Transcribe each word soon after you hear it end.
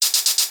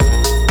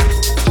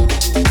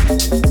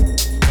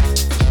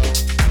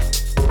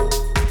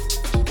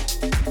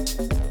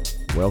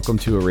Welcome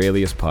to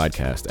Aurelius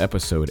Podcast,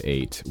 Episode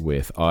 8,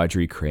 with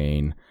Audrey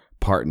Crane,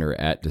 partner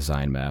at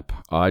DesignMap.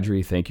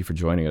 Audrey, thank you for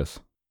joining us.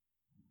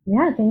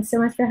 Yeah, thanks so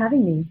much for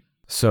having me.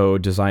 So,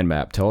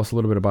 DesignMap, tell us a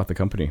little bit about the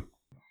company.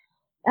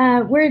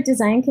 We're a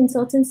design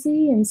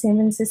consultancy in San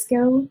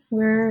Francisco.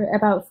 We're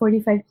about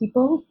 45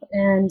 people,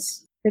 and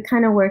the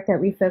kind of work that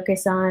we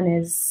focus on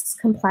is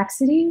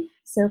complexity.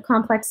 So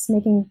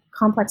making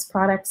complex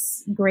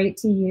products great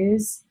to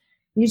use.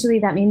 Usually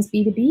that means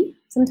B2B.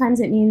 Sometimes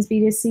it means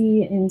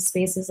B2C in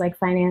spaces like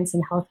finance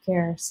and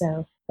healthcare.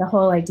 So the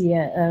whole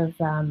idea of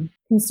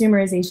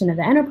consumerization of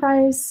the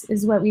enterprise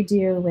is what we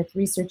do with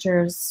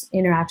researchers,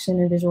 interaction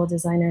and visual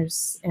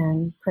designers,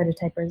 and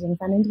prototypers and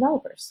front-end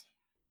developers.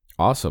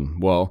 Awesome.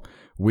 Well,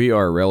 we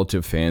are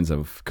relative fans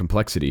of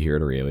complexity here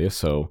at Aurelius,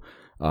 so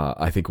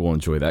I think we'll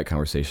enjoy that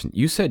conversation.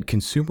 You said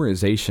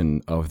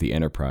consumerization of the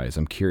enterprise.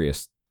 I'm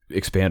curious,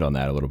 expand on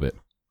that a little bit.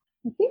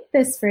 I think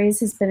this phrase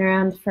has been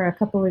around for a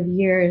couple of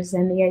years,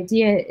 and the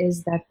idea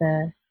is that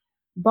the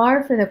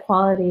bar for the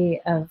quality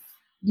of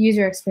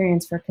user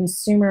experience for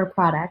consumer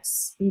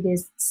products,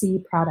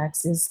 B2C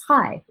products, is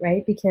high,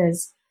 right?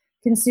 Because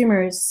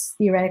consumers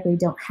theoretically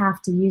don't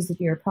have to use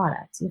your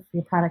product. If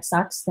your product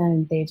sucks,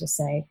 then they just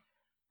say,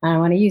 I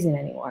don't want to use it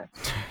anymore.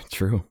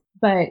 True.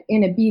 But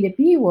in a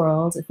B2B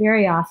world,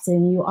 very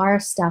often you are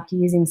stuck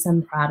using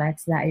some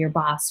product that your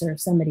boss or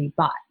somebody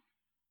bought,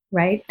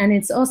 right? And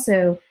it's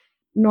also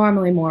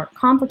normally more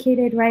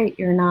complicated, right?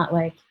 You're not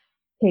like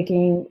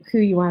picking who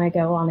you want to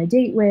go on a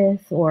date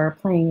with or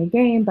playing a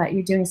game, but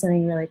you're doing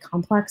something really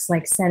complex,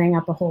 like setting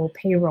up a whole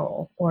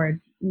payroll or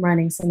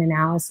running some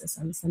analysis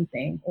on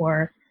something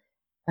or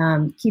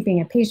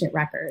keeping a patient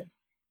record.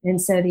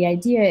 And so the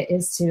idea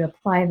is to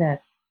apply the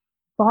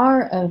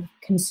bar of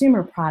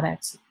consumer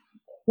product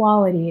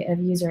quality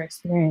of user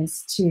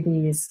experience to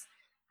these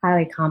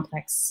highly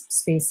complex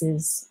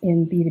spaces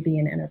in B2B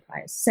and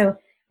enterprise. So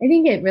I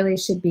think it really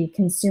should be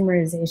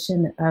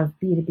consumerization of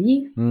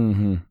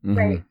B2B,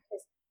 right?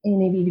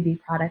 In a B2B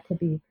product could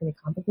be pretty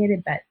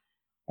complicated, but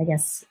I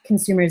guess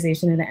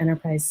consumerization of the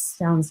enterprise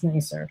sounds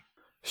nicer.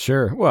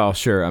 Sure. Well,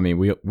 sure. I mean,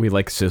 we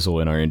like sizzle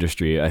in our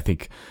industry. I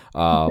think,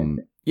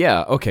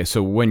 yeah. Okay.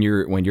 So when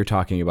you're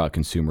talking about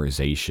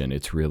consumerization,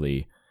 it's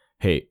really,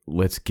 hey,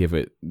 let's give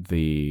it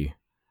the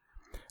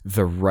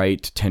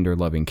right tender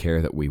loving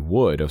care that we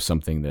would of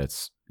something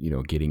that's,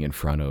 getting in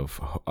front of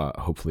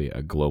hopefully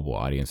a global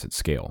audience at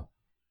scale.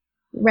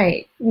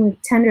 Right.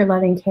 With tender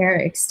loving care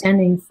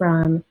extending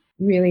from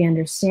really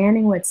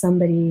understanding what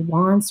somebody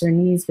wants or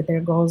needs, what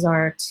their goals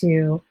are,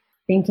 to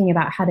thinking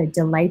about how to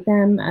delight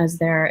them as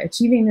they're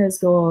achieving those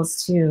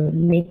goals, to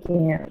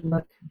making it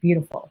look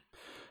beautiful.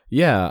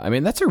 Yeah. I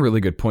mean, that's a really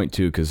good point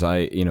too, because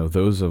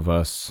those of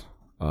us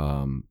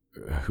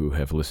who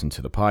have listened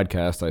to the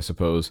podcast, I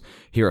suppose,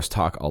 hear us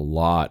talk a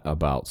lot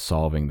about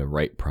solving the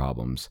right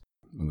problems.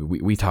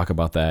 We talk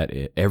about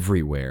that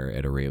everywhere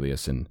at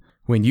Aurelius. And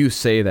when you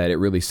say that, it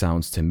really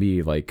sounds to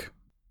me like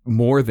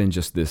more than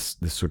just this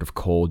sort of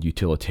cold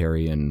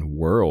utilitarian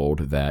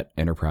world that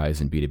enterprise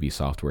and B2B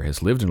software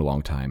has lived in a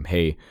long time.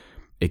 Hey,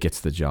 it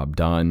gets the job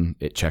done.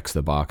 It checks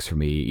the box for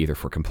me, either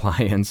for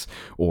compliance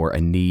or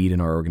a need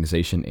in our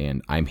organization.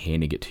 And I'm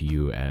handing it to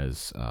you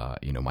as,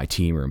 my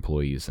team or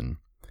employees. And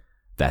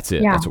that's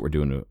it. Yeah. That's what we're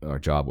doing our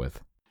job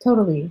with.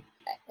 Totally.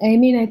 I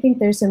mean, I think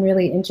there's some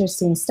really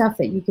interesting stuff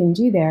that you can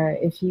do there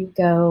if you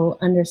go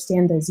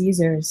understand those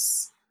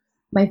users.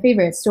 My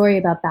favorite story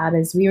about that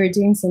is we were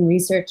doing some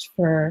research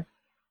it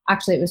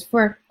was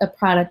for a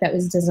product that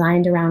was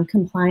designed around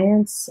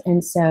compliance.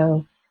 And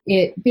so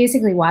it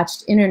basically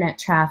watched internet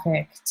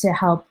traffic to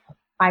help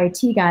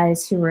IT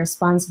guys who were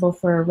responsible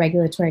for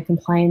regulatory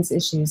compliance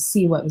issues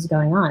see what was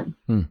going on.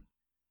 And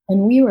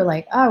we were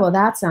like, oh, well,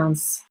 that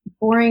sounds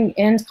boring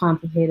and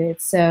complicated.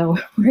 So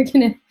we're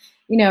going to,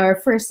 our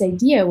first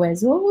idea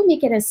was, well, we'll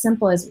make it as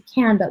simple as we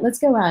can, but let's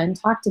go out and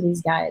talk to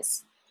these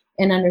guys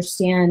and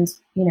understand,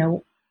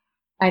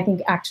 I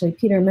think actually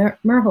Peter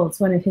Merholtz,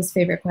 one of his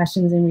favorite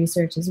questions in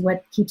research is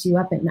what keeps you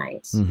up at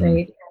night,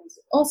 right? And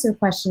also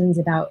questions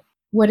about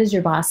what does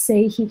your boss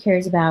say he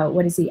cares about?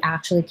 What does he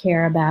actually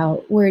care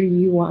about? Where do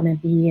you want to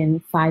be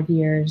in 5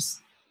 years?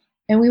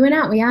 And we went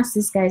out, we asked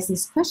these guys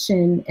this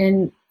question,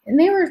 and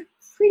they were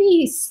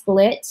pretty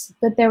split,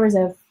 but there was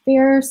a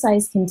fair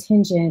sized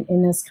contingent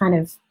in this kind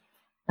of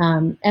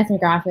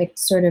ethnographic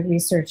sort of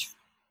research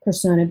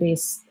persona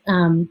base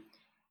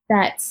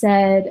that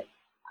said,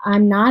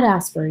 I'm not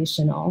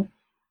aspirational.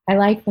 I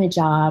like my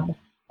job.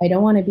 I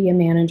don't want to be a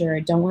manager.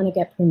 I don't want to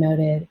get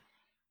promoted.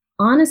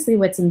 Honestly,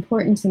 what's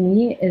important to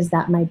me is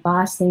that my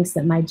boss thinks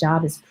that my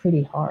job is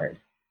pretty hard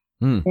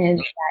and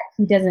that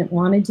he doesn't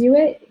want to do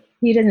it.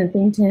 He doesn't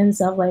think to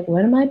himself, like,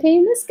 what am I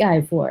paying this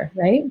guy for,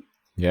 right?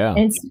 Yeah.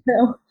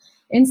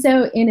 And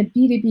so in a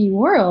B2B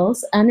world,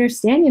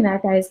 understanding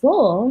that guy's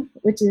goal,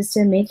 which is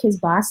to make his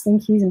boss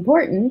think he's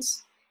important,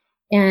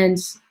 and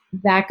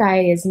that guy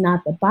is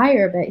not the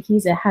buyer, but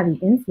he's a heavy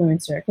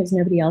influencer because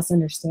nobody else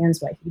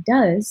understands what he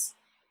does.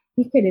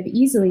 He could have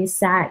easily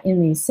sat in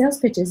these sales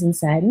pitches and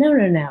said,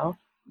 no,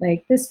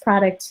 like this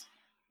product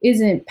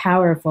isn't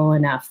powerful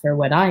enough for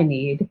what I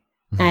need,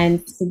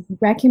 and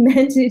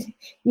recommended,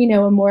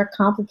 a more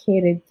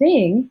complicated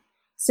thing.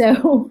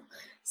 So,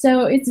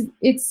 so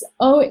it's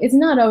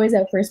not always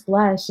at first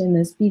blush in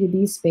this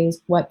B2B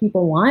space what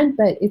people want,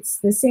 but it's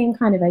the same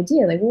kind of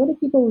idea. Like, what do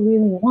people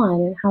really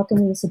want, and how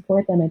can we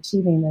support them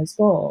achieving those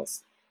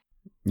goals?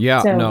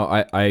 Yeah, So,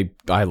 no,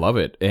 I love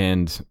it.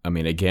 And I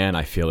mean, again,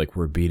 I feel like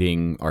we're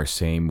beating our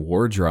same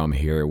war drum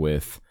here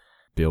with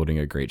building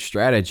a great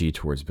strategy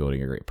towards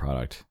building a great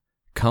product.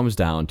 Comes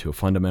down to a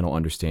fundamental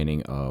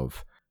understanding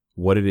of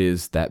what it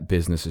is that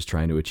business is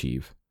trying to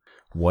achieve,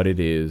 what it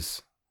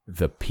is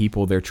the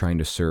people they're trying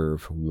to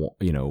serve,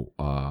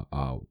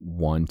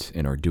 want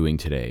and are doing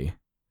today,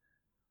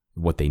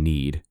 what they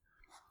need,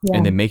 yeah.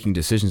 and then making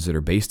decisions that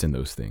are based in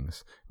those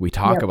things. We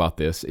talk Yep. about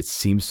this. It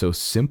seems so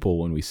simple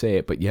when we say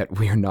it, but yet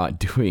we are not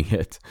doing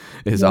it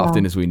as Yeah.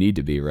 often as we need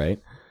to be, right?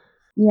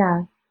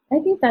 Yeah, I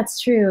think that's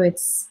true.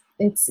 It's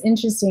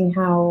interesting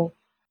how,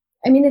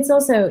 I mean, it's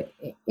also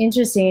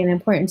interesting and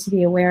important to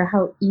be aware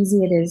how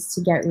easy it is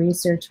to get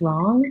research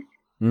wrong.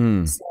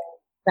 Mm. So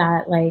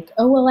that, like,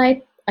 oh well,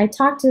 I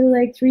talked to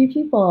like 3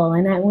 people,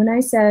 and when I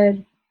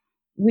said,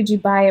 would you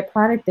buy a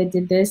product that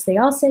did this, they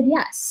all said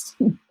yes.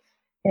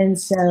 And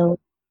so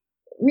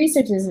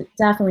research is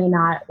definitely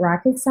not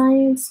rocket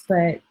science,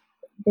 but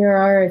there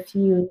are a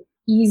few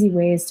easy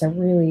ways to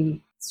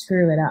really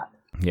screw it up.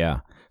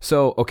 Yeah.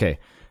 So, okay.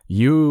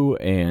 You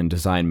and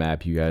Design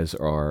Map, you guys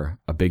are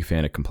a big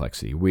fan of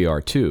complexity. We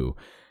are too.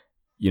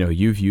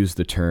 You've used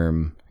the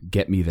term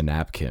 "get me the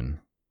napkin."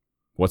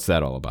 What's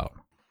that all about?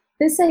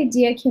 This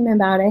idea came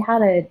about. I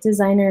had a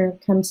designer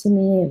come to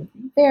me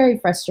very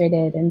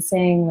frustrated and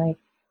saying, like,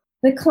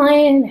 the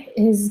client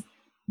has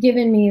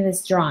given me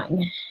this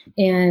drawing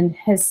and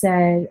has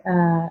said,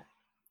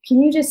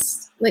 can you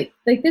just like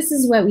this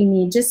is what we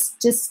need,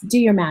 just do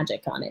your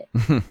magic on it.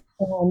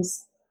 And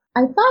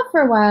I thought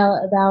for a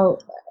while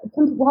about,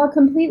 while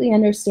completely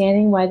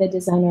understanding why the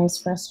designer is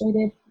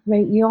frustrated,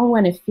 right? You all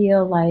want to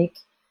feel like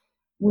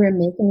we're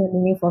making a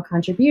meaningful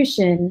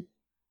contribution.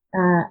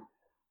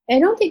 I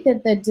don't think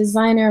that the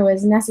designer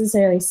was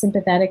necessarily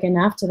sympathetic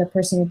enough to the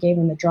person who gave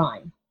him the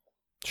drawing.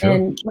 Sure.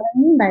 And what I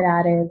mean by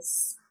that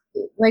is,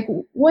 like,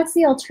 what's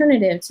the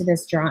alternative to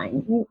this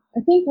drawing?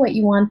 I think what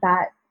you want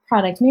that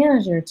product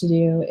manager to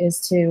do is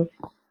to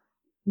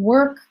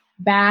work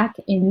back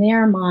in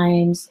their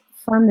mind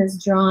from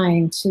this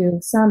drawing to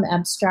some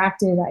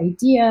abstracted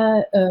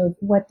idea of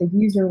what the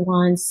user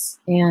wants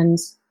and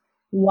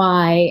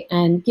why,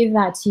 and give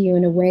that to you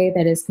in a way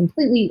that is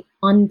completely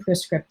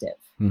unprescriptive.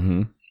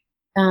 Mm-hmm.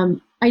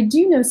 I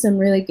do know some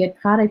really good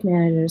product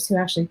managers who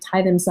actually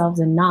tie themselves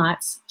in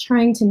knots,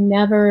 trying to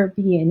never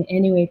be in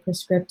any way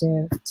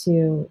prescriptive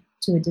to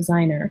a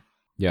designer.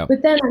 Yeah.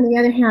 But then on the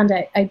other hand,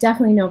 I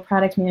definitely know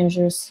product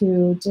managers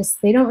who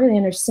they don't really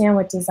understand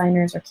what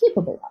designers are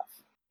capable of.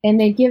 And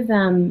they give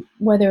them,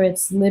 whether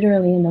it's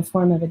literally in the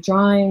form of a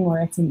drawing or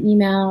it's an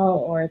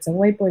email or it's a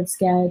whiteboard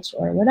sketch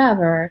or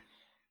whatever,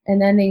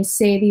 and then they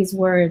say these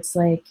words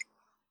like,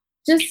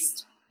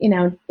 just,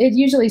 it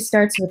usually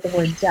starts with the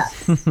word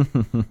just,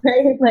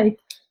 right? Like,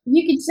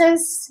 you could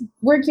just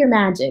work your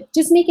magic,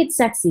 just make it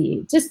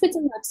sexy, just put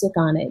some lipstick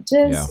on it,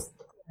 just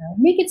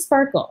make it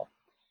sparkle.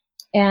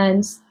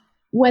 And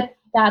what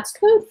that's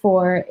code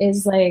for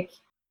is like,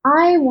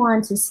 I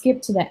want to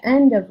skip to the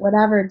end of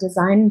whatever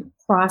design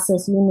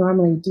process you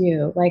normally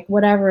do, like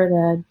whatever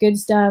the good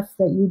stuff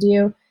that you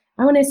do,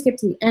 I want to skip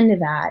to the end of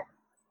that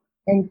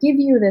and give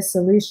you the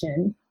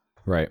solution.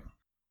 Right.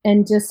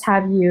 And just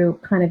have you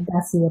kind of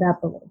gussy it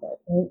up a little bit,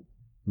 right?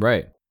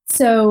 Right.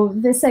 So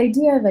this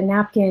idea of a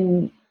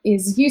napkin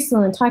is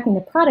useful in talking to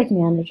product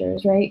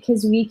managers, right?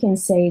 Because we can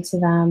say to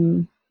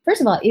them,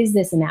 first of all, is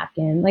this a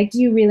napkin? Like,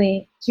 do you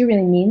really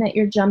mean that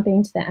you're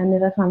jumping to the end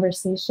of the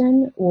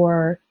conversation,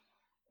 or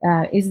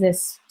do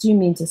you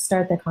mean to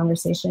start the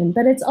conversation?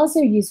 But it's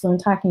also useful in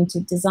talking to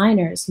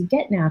designers who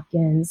get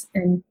napkins,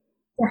 and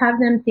to have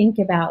them think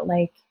about,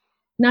 like,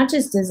 not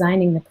just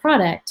designing the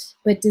product,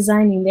 but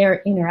designing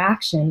their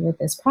interaction with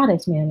this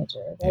product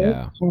manager, right?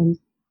 Yeah. And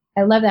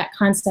I love that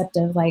concept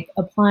of like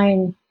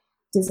applying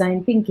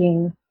design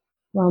thinking.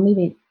 Well,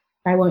 maybe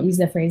I won't use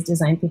the phrase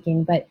design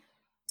thinking, but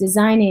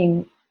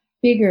designing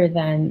bigger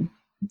than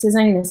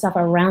designing the stuff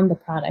around the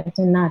product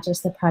and not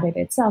just the product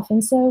itself.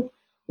 And so,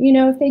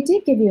 if they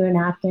did give you a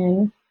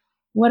napkin,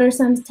 what are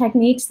some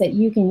techniques that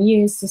you can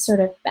use to sort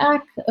of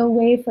back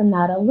away from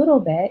that a little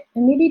bit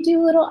and maybe do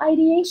a little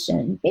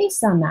ideation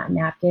based on that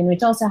napkin,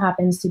 which also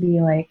happens to be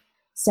like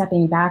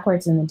stepping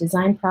backwards in the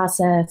design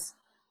process,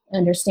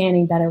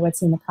 understanding better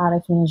what's in the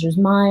product manager's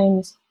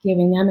mind,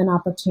 giving them an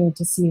opportunity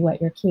to see what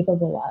you're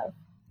capable of.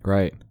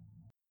 Right.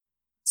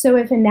 So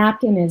if a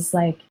napkin is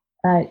like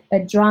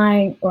a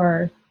drawing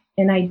or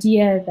an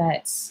idea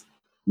that's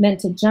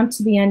meant to jump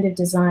to the end of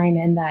design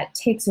and that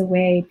takes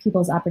away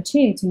people's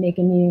opportunity to make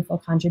a meaningful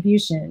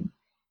contribution,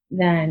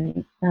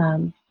 then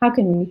how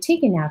can we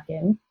take a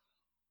napkin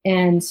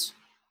and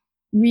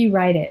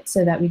rewrite it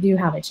so that we do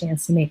have a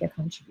chance to make a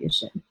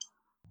contribution?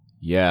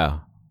 Yeah.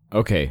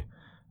 Okay.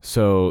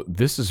 So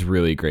this is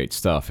really great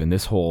stuff. And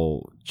this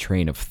whole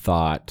train of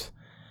thought,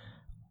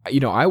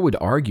 I would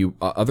argue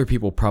other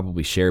people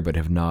probably share but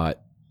have not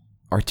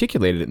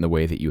articulated it in the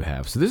way that you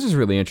have. So this is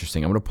really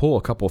interesting. I'm going to pull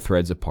a couple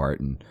threads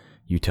apart, and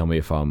you tell me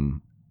if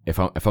I'm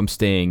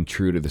staying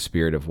true to the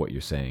spirit of what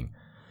you're saying.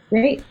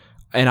 Great.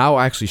 And I'll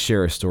actually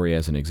share a story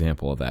as an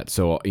example of that.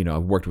 So, I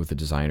worked with a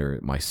designer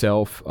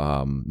myself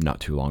not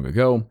too long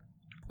ago.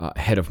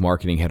 Head of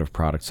marketing, head of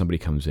product, somebody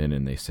comes in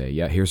and they say,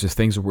 yeah, here's the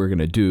things that we're going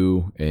to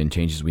do and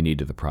changes we need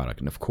to the product.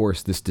 And of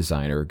course, this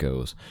designer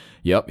goes,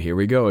 yep, here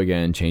we go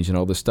again, changing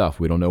all this stuff.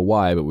 We don't know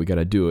why, but we got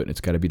to do it, and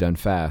it's got to be done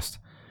fast.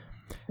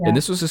 Yeah. And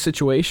this was a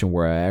situation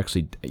where I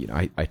actually,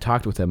 I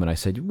talked with them and I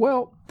said,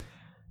 well,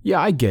 yeah,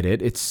 I get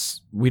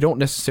it. We don't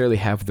necessarily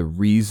have the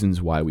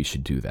reasons why we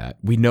should do that.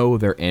 We know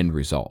their end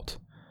result.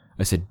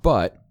 I said,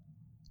 but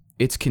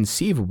it's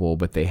conceivable,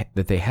 that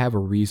they have a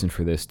reason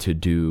for this to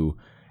do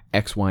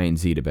X, Y, and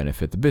Z to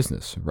benefit the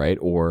business, right?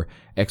 Or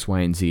X,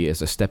 Y, and Z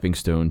as a stepping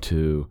stone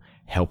to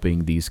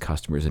helping these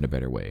customers in a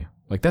better way.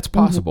 Like, that's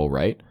possible,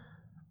 right?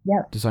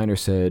 Yeah. Designer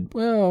said,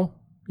 well,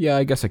 yeah,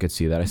 I guess I could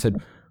see that. I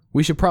said,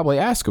 we should probably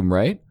ask them,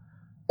 right?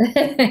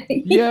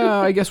 Yeah,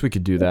 I guess we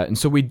could do that. And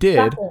so we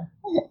did.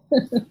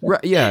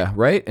 Right, yeah,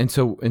 right? And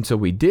so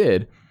we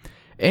did.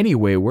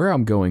 Anyway, where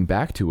I'm going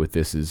back to with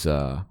this is,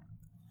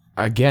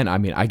 again,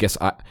 I guess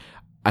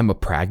I'm a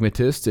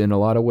pragmatist in a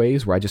lot of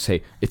ways, where I just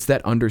say it's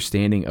that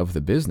understanding of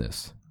the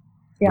business,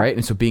 right?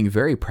 And so being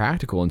very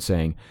practical and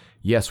saying,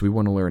 yes, we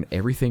want to learn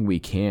everything we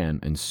can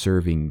in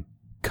serving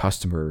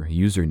customer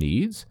user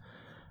needs.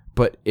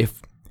 But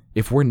if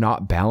we're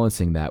not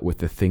balancing that with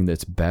the thing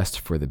that's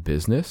best for the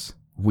business,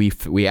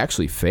 we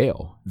actually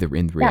fail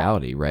in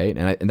reality, right?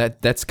 And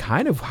that's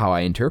kind of how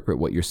I interpret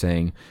what you're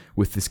saying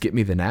with this "get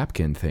me the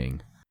napkin"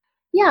 thing.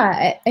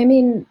 Yeah, I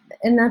mean,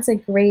 and that's a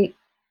great.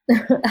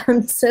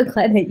 I'm so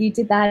glad that you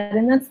did that,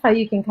 and that's how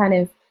you can kind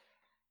of,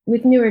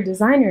 with newer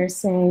designers,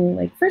 saying,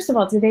 like, first of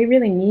all, do they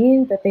really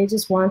mean that they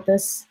just want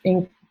this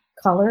in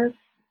color,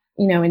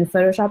 in the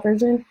Photoshop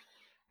version?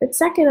 But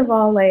second of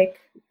all,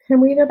 like,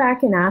 can we go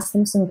back and ask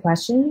them some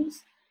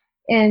questions?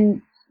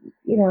 And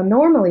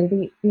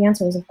normally the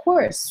answer is, of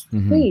course,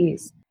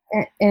 please.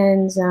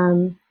 And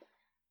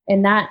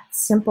that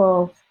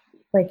simple,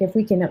 like, if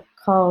we can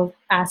call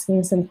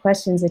asking some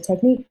questions a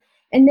technique.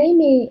 And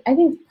I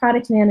think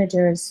product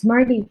managers,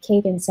 Marty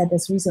Kagan said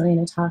this recently in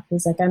a talk.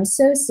 He's like, I'm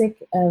so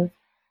sick of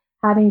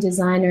having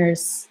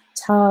designers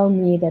tell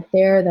me that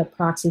they're the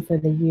proxy for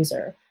the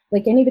user.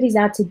 Like, anybody's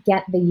out to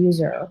get the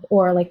user,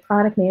 or like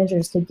product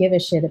managers could give a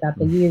shit about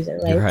the user,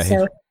 right? Right.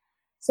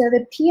 So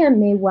the PM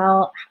may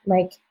well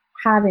like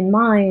have in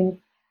mind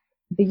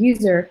the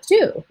user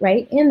too,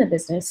 right? And the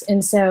business.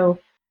 And so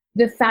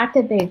the fact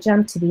that they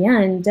jump to the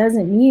end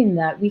doesn't mean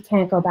that we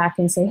can't go back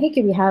and say, hey,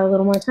 could we have a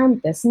little more time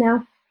with this?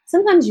 Now,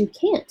 sometimes you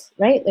can't,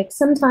 right? Like,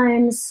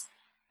 sometimes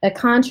a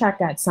contract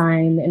got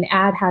signed, an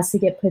ad has to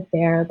get put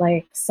there,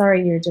 like,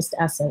 sorry, you're just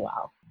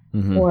SOL.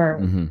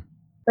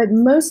 But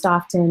most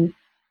often,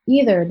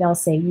 either they'll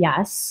say,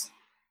 yes,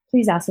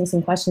 please ask me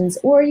some questions,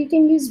 or you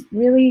can use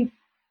really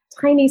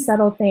tiny,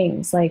 subtle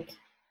things. Like,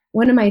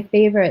 one of my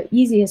favorite,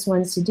 easiest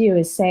ones to do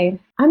is say,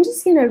 I'm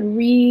just going to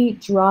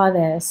redraw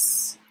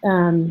this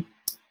and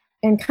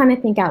kind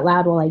of think out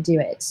loud while I do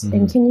it.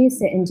 And can you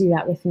sit and do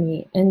that with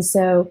me? And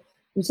so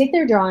you take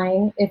their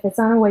drawing, if it's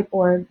on a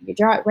whiteboard, you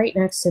draw it right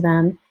next to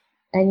them,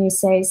 and you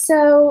say,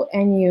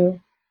 and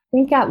you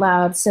think out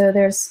loud, so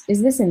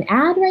is this an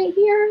ad right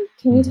here?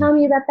 Can you tell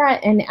me about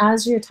that? And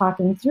as you're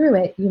talking through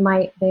it,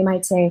 they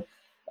might say,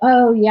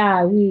 oh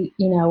yeah,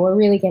 we're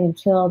really getting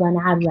killed on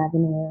ad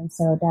revenue, and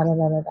so da da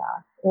da da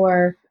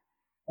da.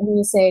 And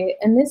you say,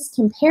 and this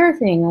compare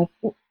thing,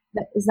 like,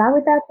 is that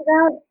what that's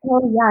about?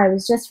 Oh yeah, I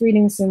was just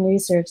reading some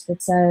research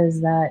that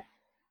says that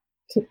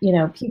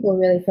people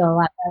really feel a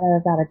lot better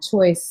about a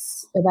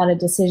choice, about a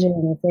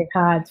decision if they've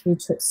had through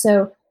choice.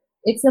 So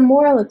it's the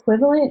moral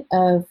equivalent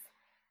of,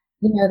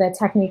 that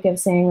technique of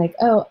saying, like,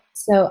 oh,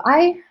 so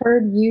I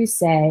heard you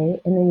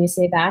say, and then you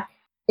say back,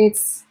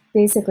 it's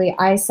basically,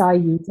 I saw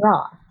you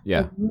draw.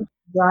 Yeah. Like, you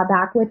draw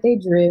back what they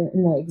drew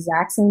in the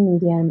exact same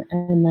medium,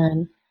 and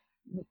then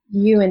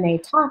you and they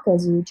talk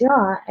as you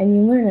draw, and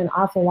you learn an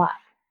awful lot.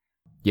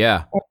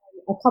 Yeah. And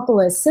a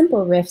couple of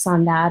simple riffs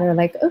on that are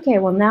like, okay,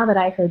 well, now that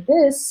I heard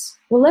this,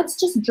 well, let's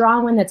just draw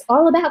one that's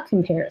all about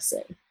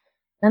comparison.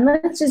 And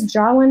let's just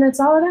draw one that's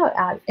all about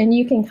ad. And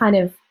you can kind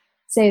of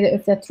say that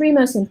if the three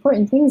most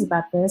important things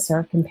about this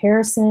are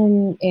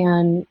comparison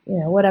and,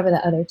 whatever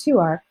the other two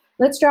are,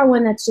 let's draw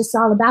one that's just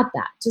all about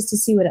that, just to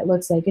see what it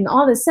looks like. And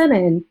all of a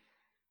sudden,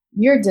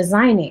 you're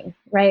designing,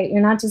 right?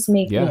 You're not just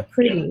making it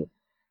pretty.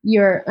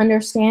 You're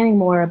understanding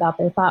more about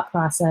their thought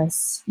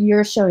process.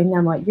 You're showing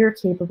them what you're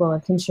capable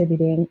of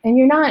contributing. And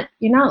you're not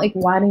like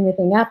wadding the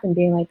thing up and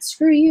being like,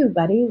 screw you,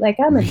 buddy. Like,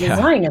 I'm a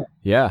designer.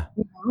 Yeah.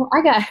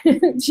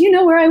 Do you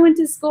know where I went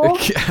to school?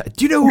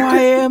 Do you know who I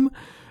am?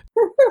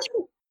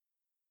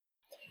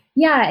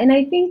 Yeah. And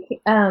I think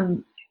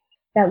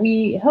that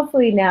we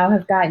hopefully now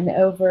have gotten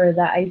over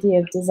the idea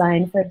of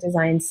design for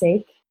design's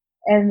sake,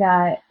 and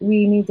that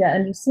we need to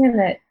understand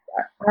that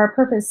our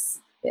purpose,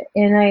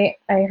 and I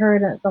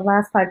heard the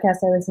last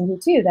podcast I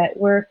listened to too, that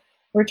we're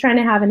trying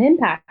to have an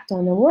impact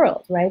on the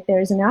world, right?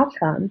 There's an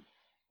outcome,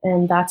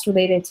 and that's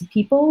related to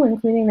people,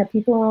 including the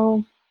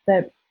people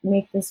that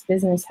make this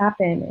business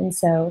happen. And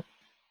so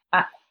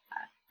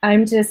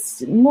I'm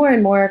just more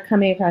and more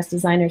coming across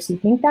designers who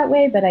think that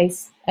way, but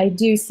I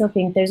do still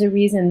think there's a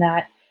reason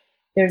that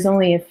there's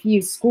only a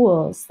few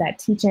schools that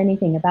teach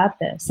anything about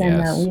this,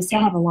 and we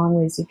still have a long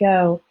ways to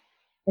go.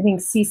 I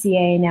think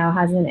CCA now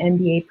has an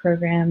MBA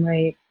program,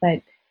 right?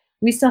 But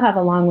we still have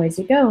a long ways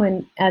to go.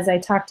 And as I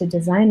talk to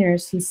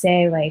designers who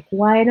say, like,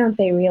 why don't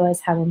they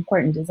realize how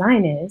important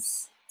design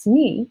is to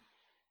me?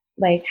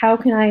 Like, how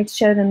can I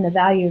show them the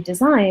value of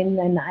design?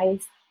 Then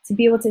to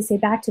be able to say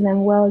back to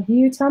them, well,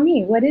 you tell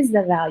me, what is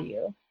the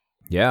value?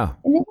 Yeah.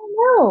 And they don't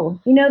know.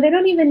 They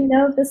don't even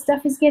know if the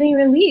stuff is getting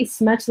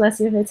released, much less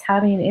if it's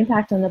having an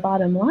impact on the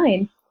bottom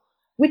line,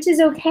 which is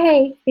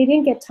okay. They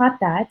didn't get taught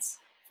that.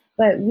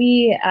 But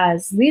we,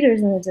 as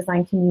leaders in the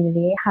design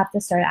community, have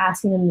to start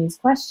asking them these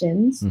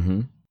questions.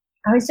 Mm-hmm.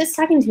 I was just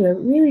talking to a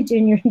really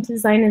junior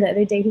designer the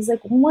other day. He's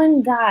like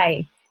one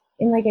guy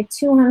in like a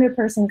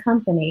 200-person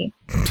company.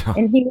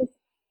 And he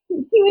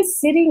was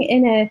sitting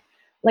in a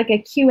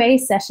QA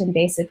session,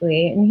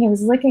 basically, and he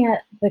was looking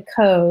at the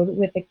code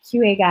with the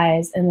QA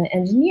guys and the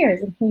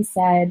engineers, and he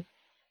said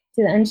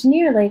to the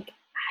engineer, like,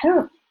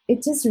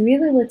 it just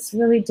really looks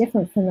really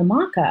different from the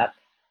mock-up.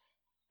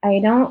 I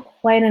don't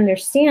quite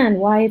understand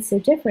why it's so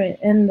different.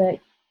 And the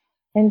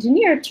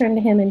engineer turned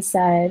to him and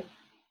said,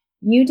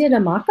 you did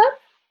a mock-up?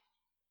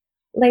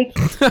 Like,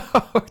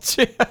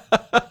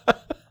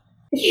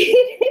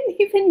 he didn't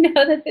even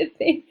know that the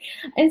thing.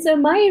 And so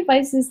my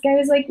advice to this guy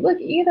was like, look,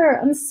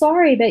 I'm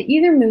sorry, but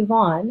either move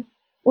on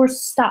or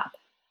stop.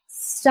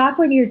 Stop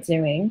what you're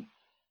doing.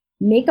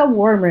 Make a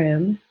war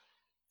room.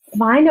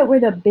 Find out where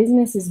the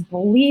business is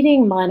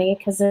bleeding money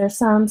because there's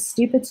some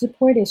stupid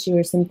support issue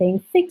or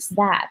something. Fix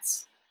that.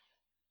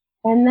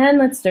 And then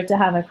let's start to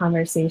have a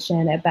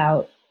conversation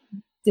about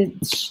the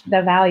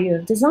value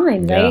of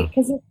design, right?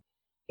 Because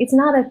it's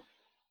not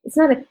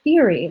a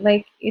theory.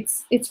 Like,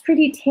 it's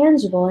pretty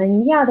tangible.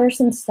 And yeah, there's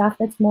some stuff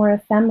that's more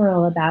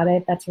ephemeral about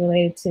it that's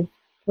related to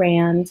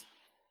brand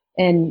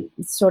and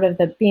sort of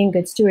the being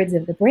good stewards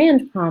of the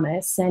brand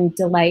promise and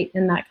delight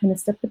and that kind of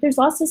stuff. But there's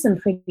also some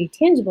pretty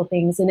tangible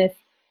things. And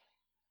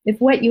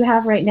if what you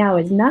have right now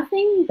is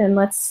nothing, then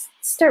let's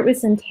start with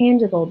some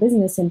tangible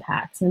business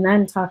impacts and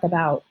then talk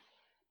about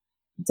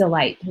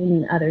delight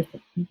and other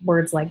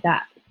words like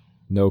that.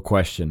 No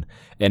question.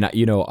 And,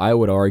 I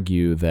would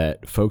argue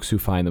that folks who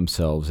find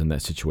themselves in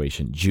that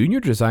situation,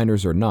 junior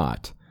designers or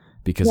not,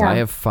 because I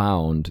have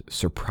found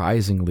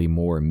surprisingly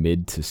more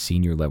mid to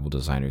senior level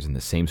designers in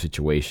the same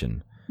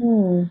situation,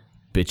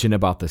 bitching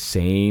about the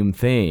same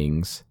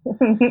things.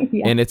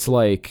 And it's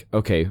like,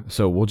 okay,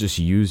 so we'll just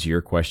use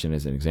your question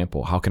as an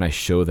example. How can I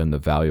show them the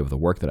value of the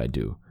work that I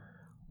do?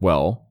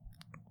 Well,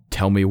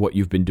 tell me what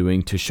you've been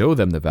doing to show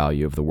them the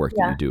value of the work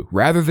that you do,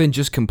 rather than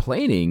just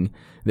complaining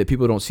that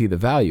people don't see the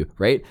value,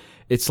 right?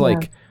 It's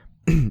like,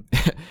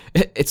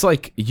 it's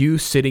like you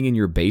sitting in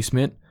your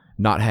basement,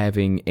 not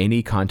having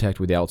any contact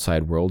with the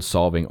outside world,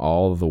 solving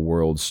all of the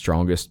world's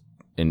strongest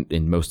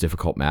and most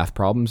difficult math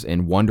problems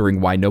and wondering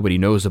why nobody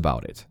knows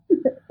about it.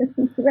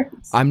 Right.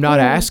 I'm not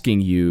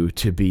asking you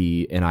to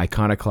be an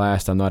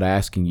iconoclast. I'm not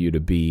asking you to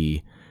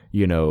be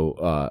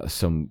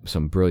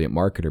some brilliant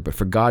marketer, but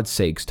for God's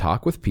sakes,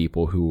 talk with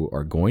people who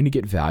are going to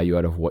get value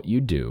out of what you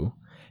do,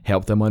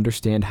 help them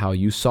understand how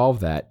you solve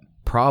that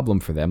problem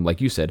for them. Like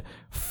you said,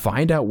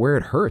 find out where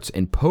it hurts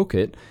and poke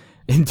it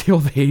until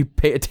they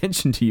pay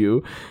attention to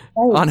you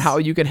on how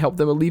you can help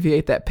them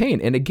alleviate that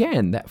pain. And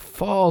again, that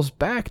falls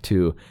back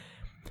to,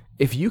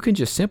 if you can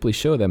just simply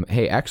show them,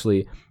 hey,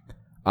 actually,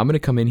 I'm going to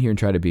come in here and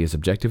try to be as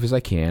objective as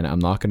I can. I'm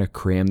not going to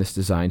cram this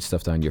design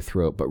stuff down your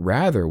throat, but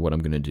rather what I'm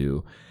going to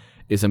do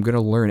is I'm going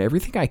to learn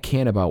everything I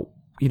can about,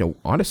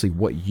 honestly,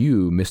 what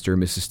you, Mr.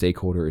 and Mrs.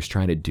 Stakeholder, is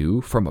trying to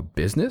do from a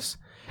business.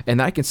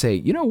 And I can say,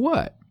 you know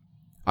what?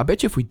 I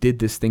bet you if we did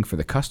this thing for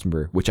the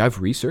customer, which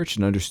I've researched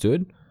and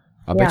understood,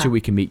 I bet you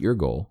we can meet your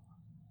goal.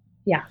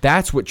 Yeah.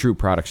 That's what true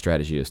product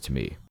strategy is to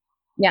me.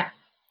 Yeah.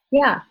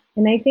 Yeah.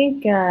 And I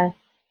think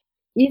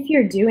if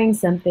you're doing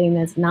something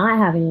that's not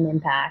having an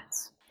impact,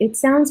 it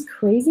sounds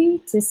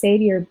crazy to say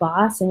to your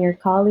boss and your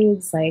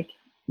colleagues, like,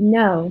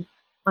 no,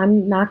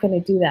 I'm not going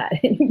to do that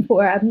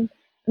anymore. I'm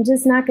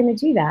just not going to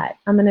do that.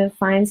 I'm going to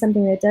find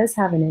something that does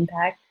have an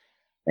impact.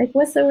 Like,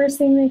 what's the worst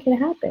thing that could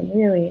happen,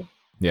 really?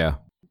 Yeah.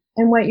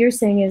 And what you're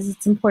saying is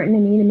it's important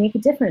to me to make a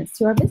difference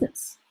to our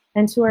business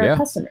and to our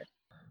customers.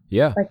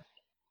 Yeah.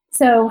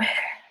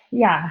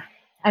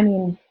 I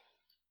mean.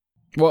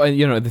 Well,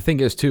 and the thing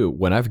is too,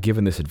 when I've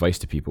given this advice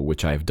to people,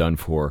 which I've done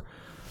for,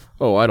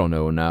 I don't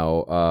know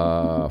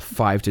now,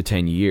 5 to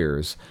 10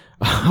 years,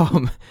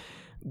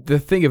 the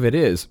thing of it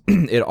is,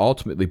 it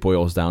ultimately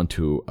boils down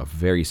to a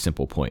very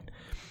simple point.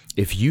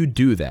 If you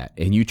do that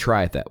and you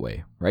try it that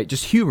way, right?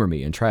 Just humor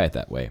me and try it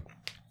that way.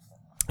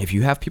 If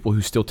you have people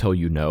who still tell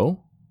you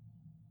no,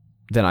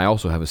 then I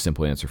also have a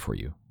simple answer for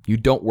you. You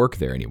don't work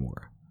there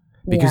anymore.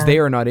 because Yeah. they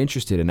are not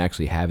interested in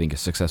actually having a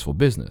successful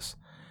business.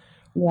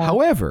 Yeah.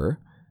 However,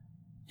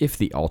 if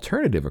the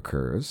alternative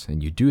occurs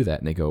and you do that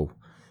and they go,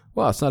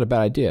 well, it's not a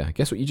bad idea.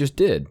 Guess what you just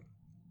did?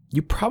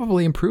 You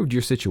probably improved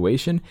your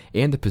situation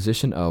and the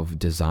position of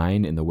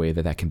design in the way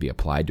that that can be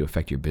applied to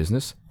affect your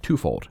business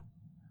twofold.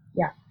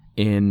 Yeah.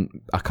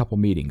 In a couple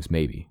meetings,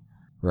 maybe.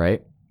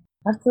 Right?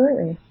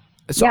 Absolutely.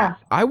 So Yeah.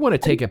 I want to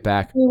take it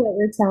back. Do what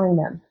we're telling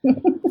them.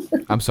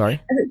 I'm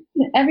sorry?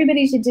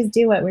 Everybody should just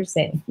do what we're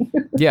saying.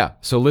 Yeah.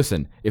 So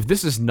listen, if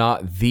this is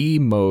not the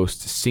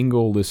most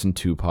single listened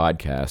to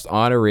podcast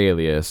on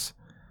Aurelius,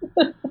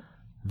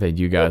 then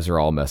you guys are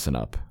all messing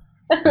up.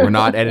 We're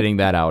not editing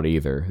that out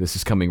either. This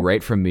is coming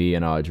right from me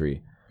and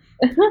Audrey.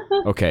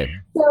 Okay.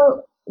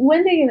 So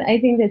one thing I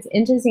think that's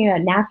interesting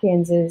about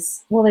napkins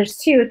is, well, there's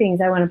two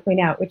things I want to point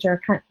out, which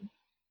are kind of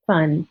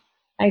fun.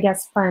 I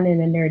guess fun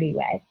in a nerdy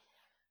way.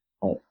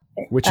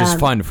 Which is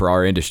fun for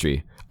our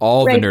industry.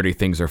 All right. the nerdy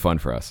things are fun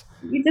for us.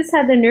 You just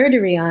had the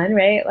nerdery on,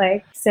 right?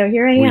 Like, so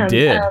here I am. We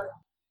did.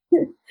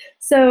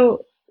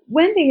 So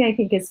one thing I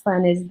think is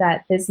fun is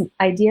that this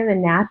idea of a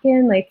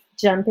napkin, like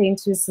jumping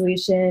to a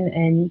solution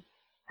and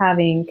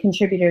having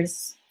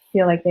contributors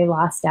feel like they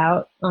lost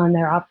out on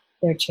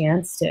their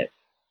chance to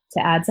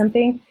add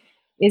something,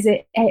 is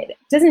it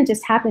doesn't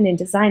just happen in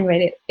design,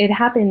 right? It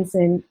happens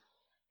in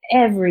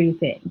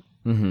everything.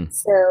 Mm-hmm.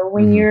 So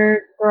when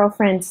your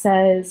girlfriend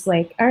says,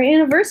 like, our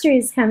anniversary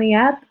is coming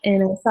up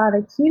and I saw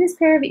the cutest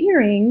pair of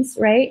earrings,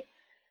 right?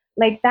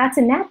 Like, that's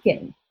a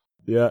napkin.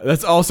 Yeah,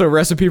 that's also a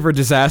recipe for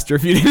disaster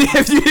if you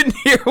didn't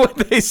hear what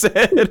they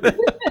said.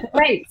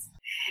 Right.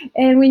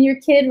 And when your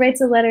kid writes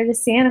a letter to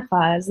Santa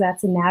Claus,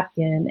 that's a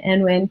napkin.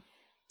 And when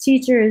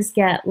teachers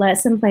get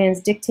lesson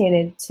plans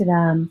dictated to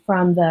them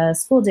from the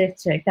school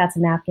district, that's a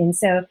napkin.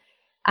 So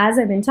as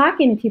I've been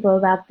talking to people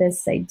about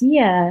this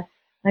idea,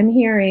 I'm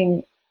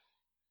hearing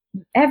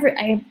I've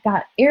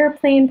got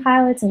airplane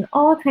pilots and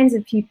all kinds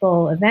of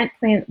people,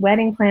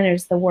 wedding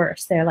planners, the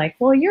worst. They're like,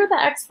 well, you're the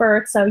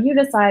expert, so you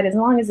decide as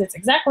long as it's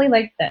exactly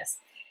like this.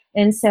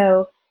 And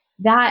so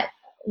that,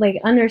 like,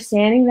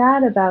 understanding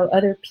that about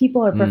other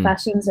people or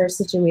professions or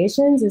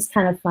situations is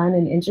kind of fun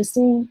and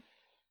interesting.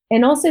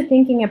 And also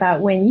thinking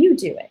about when you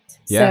do it.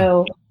 Yeah.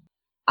 So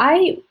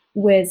I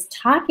was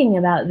talking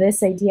about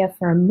this idea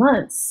for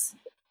months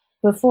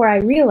before I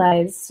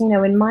realized,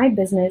 in my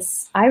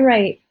business, I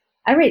write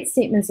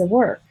statements of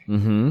work.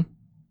 Mm-hmm.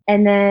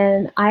 And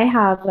then I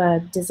have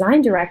a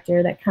design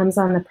director that comes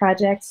on the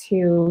project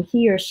who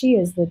he or she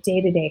is the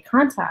day-to-day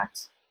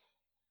contact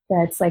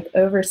that's like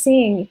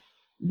overseeing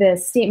the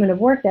statement of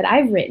work that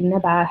I've written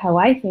about how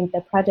I think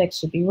the project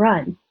should be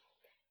run.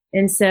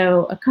 And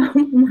so a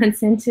couple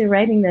months into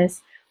writing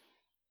this,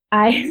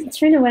 I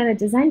turned to one of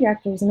the design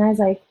directors and I was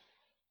like,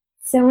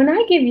 so when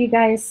I give you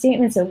guys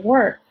statements of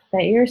work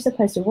that you're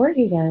supposed to work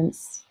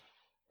against,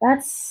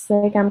 that's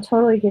like, I'm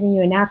totally giving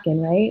you a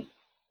napkin, right?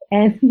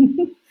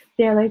 And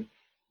they're like,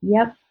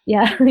 yep,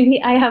 yeah.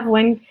 I have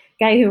one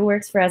guy who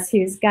works for us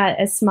who's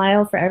got a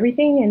smile for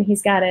everything, and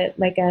he's got a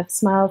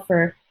smile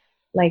for,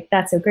 like,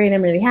 that's so great,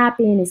 I'm really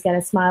happy, and he's got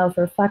a smile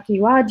for fuck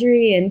you,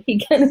 Audrey, and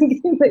he kind of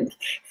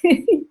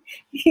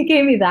he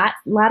gave me that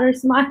latter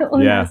smile,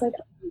 and I was like,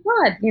 oh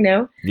my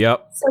God,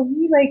 Yep. So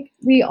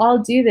we all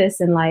do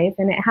this in life,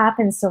 and it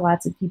happens to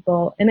lots of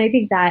people, and I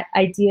think that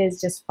idea is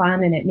just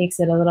fun, and it makes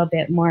it a little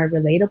bit more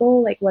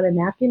relatable, like what a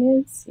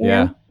napkin is. You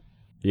know?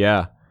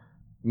 Yeah.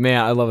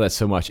 Man, I love that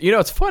so much.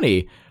 It's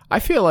funny. I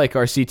feel like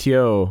our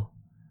CTO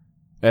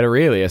at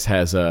Aurelius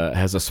has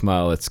a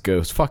smile that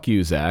goes, "Fuck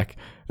you, Zach."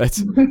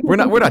 We're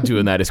not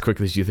doing that as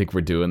quickly as you think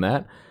we're doing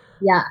that.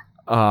 Yeah.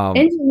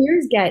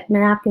 Engineers get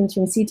napkins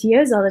from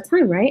CTOs all the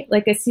time, right?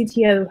 Like a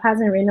CTO who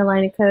hasn't written a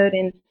line of code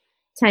in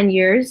 10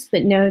 years,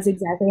 but knows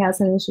exactly how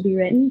something should be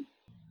written.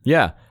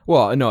 Yeah.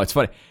 Well, no, it's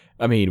funny.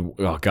 I mean,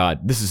 oh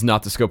God, this is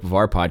not the scope of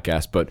our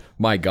podcast, but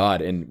my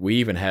God, and we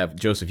even have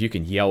Joseph. You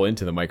can yell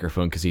into the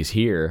microphone because he's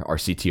here, our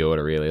CTO at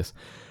Aurelius.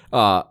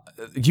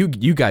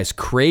 You guys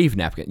crave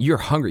napkins. You're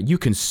hungry. You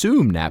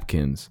consume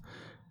napkins.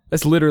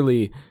 That's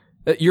literally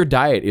your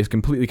diet is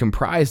completely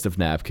comprised of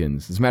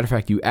napkins. As a matter of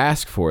fact, you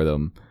ask for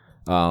them,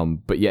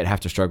 but yet have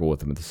to struggle with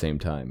them at the same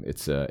time.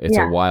 It's a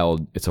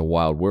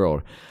wild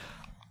world.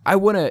 I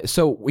want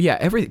to,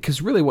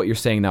 because really what you're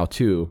saying now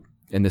too,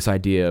 and this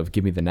idea of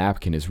give me the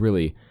napkin is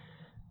really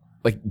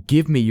like,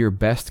 give me your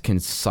best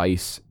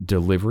concise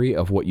delivery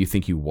of what you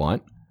think you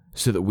want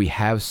so that we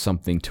have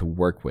something to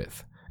work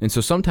with. And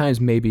so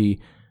sometimes maybe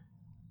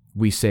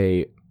we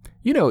say,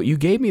 you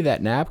gave me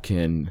that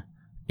napkin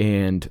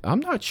and I'm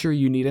not sure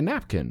you need a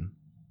napkin.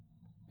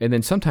 And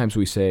then sometimes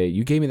we say,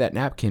 you gave me that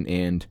napkin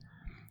and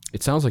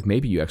it sounds like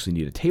maybe you actually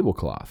need a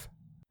tablecloth.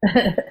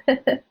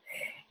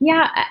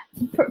 Yeah.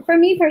 For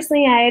me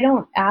personally, I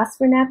don't ask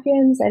for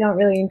napkins. I don't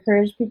really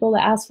encourage people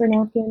to ask for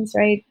napkins,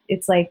 right?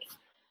 It's like,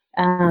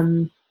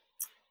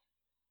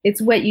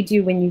 it's what you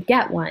do when you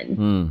get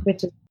one,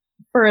 which is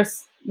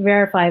first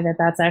verify that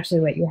that's actually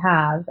what you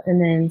have.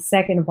 And then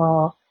second of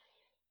all,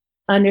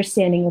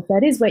 understanding if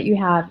that is what you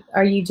have,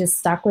 are you just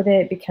stuck with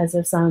it because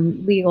of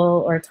some legal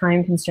or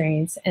time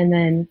constraints? And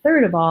then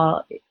third of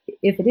all,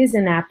 if it is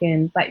a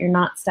napkin, but you're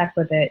not stuck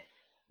with it,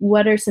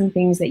 what are some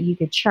things that you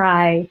could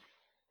try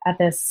at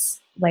this,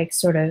 like,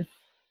 sort of,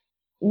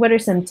 what are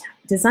some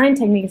design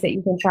techniques that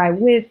you can try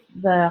with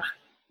the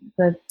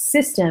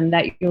system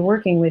that you're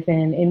working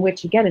within in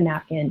which you get a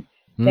napkin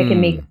that can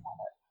make it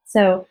better.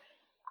 So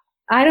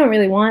I don't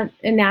really want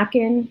a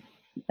napkin.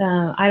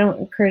 I don't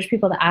encourage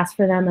people to ask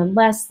for them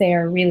unless they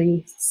are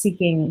really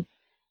seeking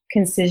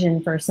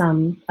concision for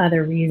some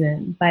other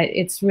reason. But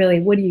it's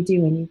really, what do you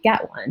do when you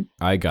get one?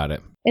 I got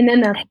it. And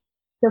then the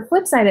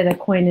flip side of the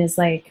coin is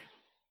like,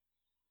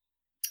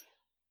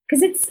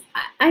 because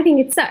I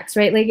think it sucks,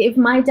 right? Like, if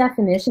my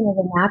definition of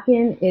a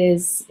napkin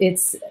is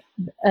it's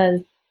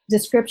a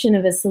description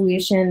of a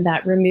solution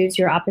that removes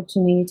your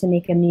opportunity to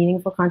make a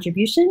meaningful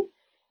contribution,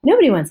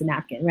 nobody wants a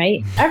napkin,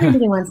 right?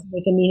 Everybody wants to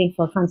make a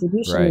meaningful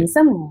contribution in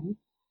some way.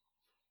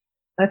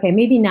 Okay,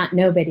 maybe not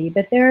nobody,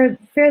 but there are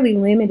fairly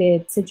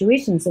limited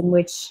situations in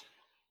which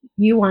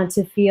you want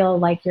to feel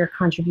like your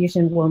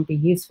contribution won't be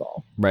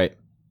useful. Right.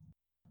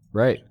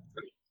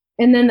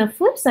 And then the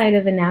flip side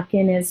of a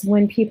napkin is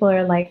when people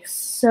are like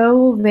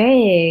so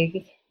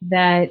vague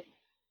that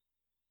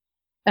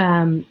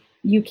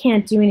you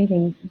can't do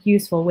anything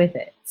useful with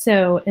it.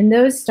 So, and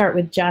those start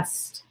with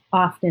just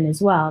often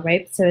as well,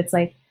 right? So it's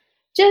like,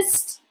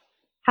 just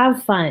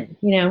have fun,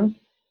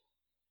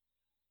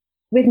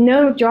 with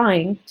no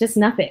drawing, just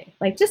nothing,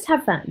 like just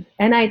have fun.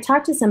 And I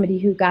talked to somebody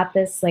who got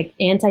this like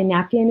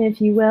anti-napkin,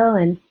 if you will.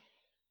 And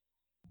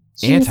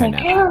she was like,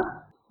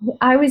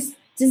 I was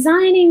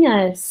designing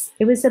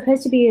it was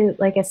supposed to be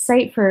like a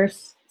site for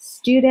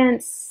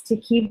students to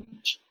keep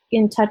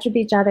in touch with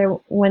each other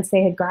once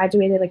they had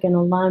graduated, like an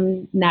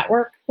alum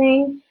network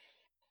thing.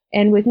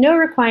 And with no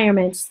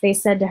requirements, they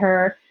said to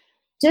her,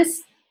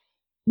 just,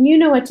 you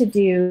know what to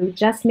do,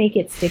 just make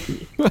it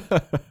sticky.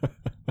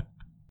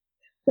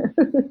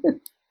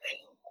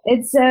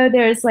 And so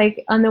there's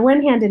like, on the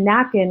one hand, a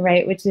napkin,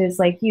 right, which is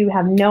like you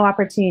have no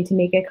opportunity to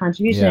make a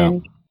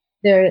contribution.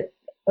 There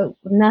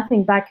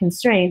nothing but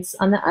constraints.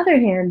 On the other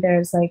hand,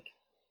 there's like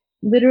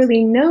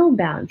literally no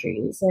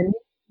boundaries, and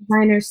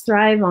designers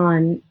thrive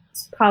on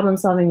problem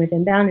solving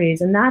within boundaries,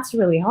 and that's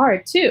really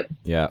hard too.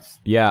 Yeah.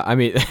 I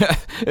mean,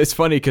 it's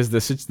funny because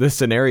this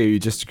scenario you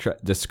just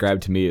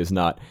described to me is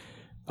not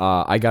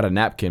I got a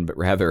napkin, but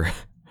rather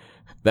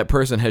that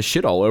person has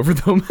shit all over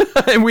them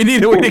and we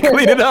need a way to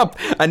clean it up.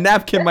 A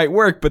napkin might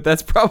work, but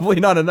that's probably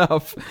not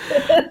enough.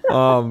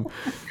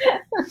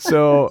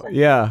 So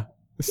yeah.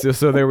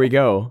 So there we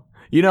go.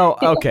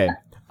 Okay.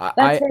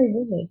 That's very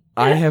good.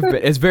 I have been,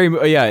 it's very,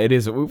 it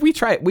is. We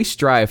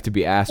strive to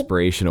be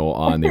aspirational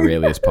on the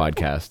Aurelius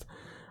podcast.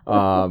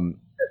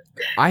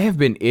 I have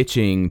been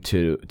itching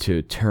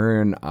to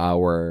turn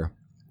our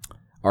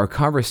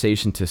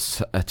conversation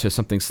to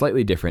something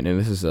slightly different, and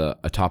this is a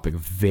topic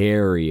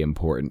very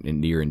important and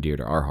near and dear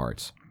to our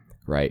hearts,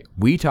 right?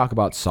 We talk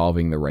about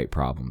solving the right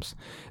problems.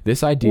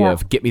 This idea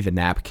of get me the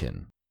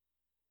napkin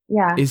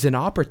is an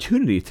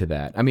opportunity to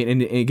that. I mean,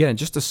 and again,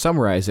 just to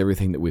summarize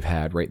everything that we've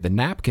had, right? The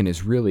napkin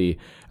is really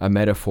a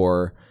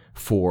metaphor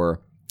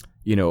for,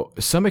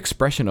 some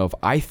expression of,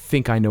 I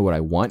think I know what I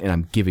want and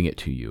I'm giving it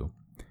to you.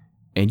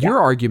 And your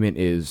argument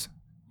is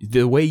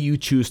the way you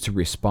choose to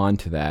respond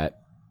to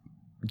that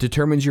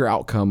determines your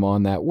outcome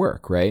on that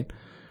work, right?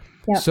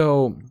 Yep.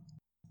 So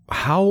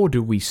how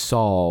do we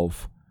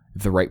solve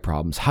the right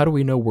problems? How do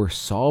we know we're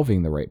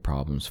solving the right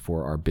problems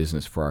for our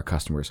business, for our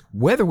customers,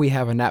 whether we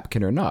have a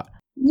napkin or not?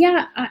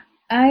 Yeah,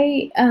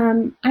 I've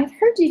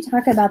heard you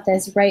talk about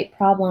this right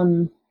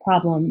problem.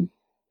 And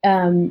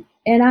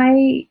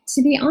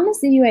to be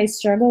honest with you, I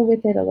struggle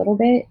with it a little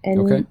bit.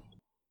 And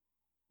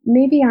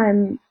maybe I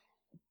don't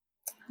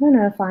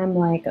know if I'm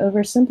like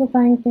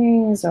oversimplifying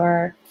things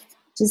or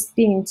just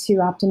being too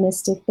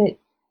optimistic, but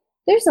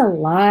there's a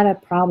lot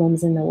of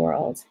problems in the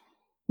world,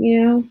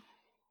 and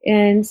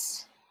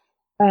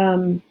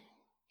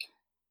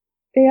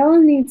they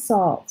all need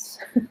solved.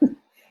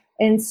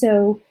 And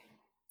so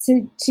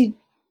to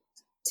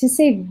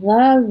say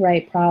the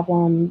right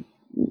problem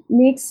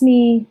makes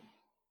me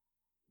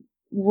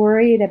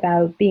worried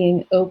about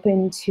being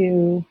open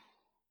to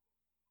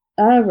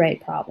a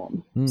right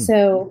problem.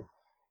 So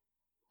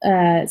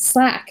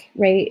Slack,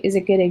 right, is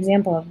a good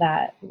example of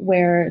that,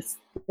 where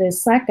the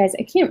Slack guys,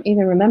 I can't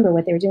even remember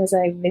what they were doing. Was it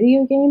like a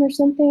video game or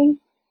something?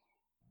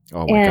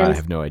 Oh my God, I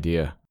have no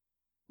idea.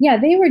 Yeah,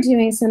 they were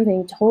doing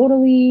something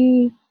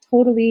totally,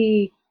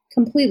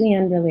 completely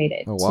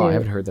unrelated. Oh wow, I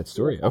haven't heard that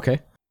story. Okay.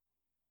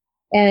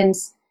 And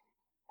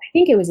I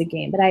think it was a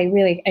game, but I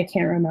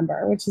can't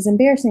remember, which is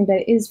embarrassing, but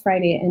it is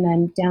Friday and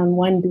I'm down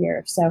one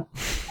beer. So,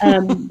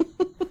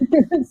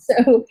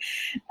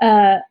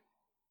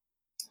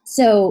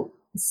 so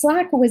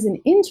Slack was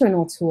an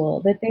internal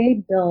tool that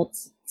they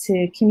built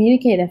to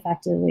communicate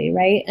effectively,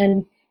 right?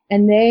 And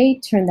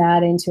they turned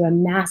that into a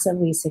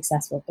massively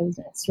successful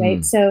business,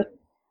 right? So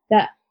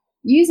that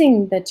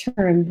using the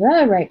term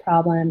 "the right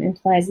problem"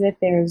 implies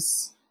that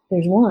there's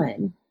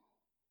one,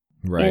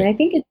 right? And I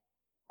think it's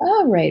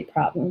a right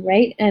problem,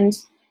 right? And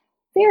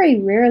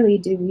very rarely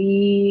do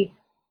we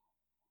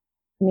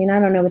I mean, I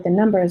don't know what the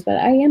number is, but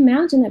I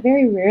imagine that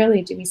very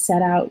rarely do we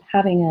set out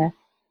having a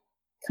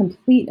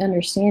complete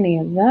understanding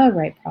of the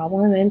right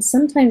problem. And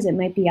sometimes it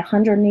might be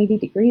 180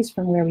 degrees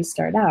from where we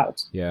start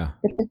out. Yeah.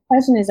 But the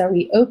question is, are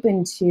we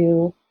open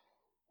to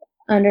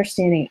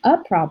understanding a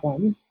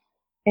problem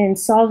and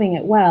solving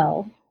it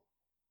well?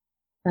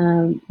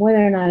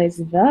 Whether or not it's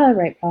the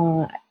right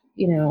problem, I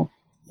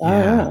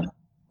don't know.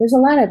 There's a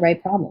lot of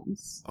right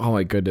problems. Oh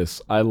my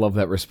goodness, I love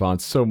that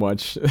response so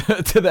much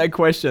to that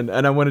question,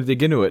 and I want to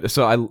dig into it.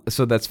 So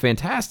that's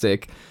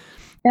fantastic.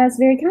 That's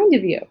very kind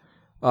of you.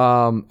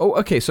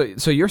 Okay.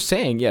 So you're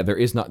saying, yeah, there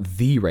is not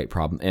the right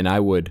problem, and I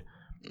would,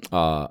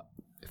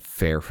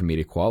 fair for me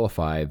to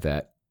qualify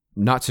that,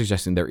 not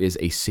suggesting there is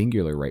a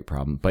singular right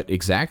problem, but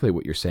exactly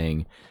what you're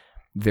saying.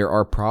 There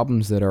are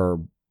problems that are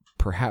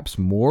perhaps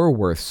more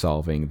worth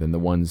solving than the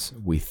ones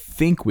we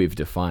think we've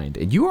defined,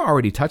 and you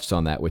already touched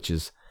on that, which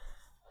is,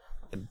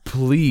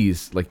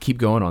 please, like, keep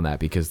going on that,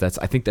 because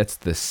I think that's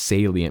the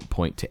salient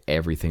point to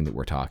everything that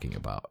we're talking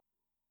about.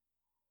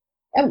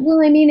 Well,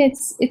 I mean,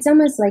 it's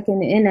almost like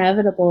an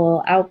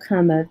inevitable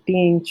outcome of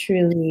being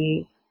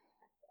truly,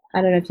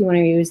 I don't know if you want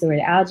to use the word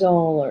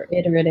agile or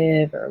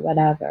iterative or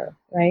whatever,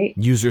 right?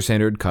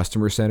 User-centered,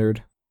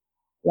 customer-centered.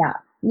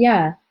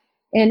 Yeah.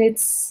 And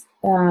it's,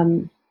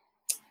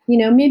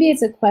 maybe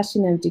it's a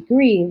question of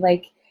degree.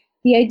 Like,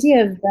 the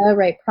idea of the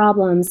right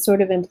problem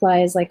sort of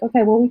implies, like,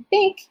 okay, well,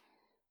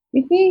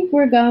 we think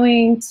we're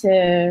going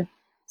to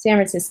San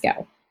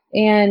Francisco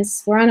and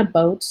we're on a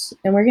boat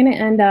and we're going to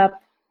end up,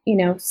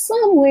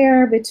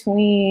 somewhere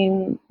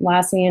between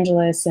Los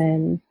Angeles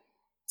and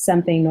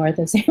something north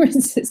of San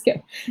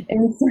Francisco.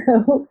 And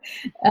so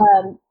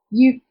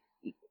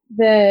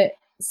the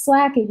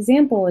Slack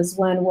example is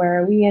one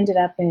where we ended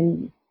up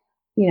in,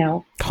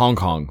 Hong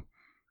Kong.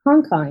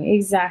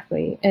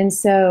 Exactly. And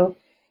so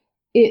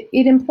it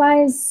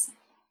implies,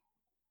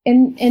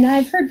 and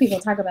I've heard people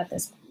talk about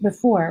this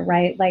before,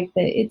 right? Like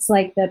it's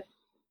like the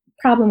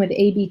problem with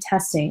A/B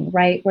testing,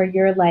 right? Where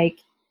you're like,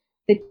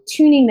 the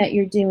tuning that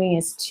you're doing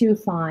is too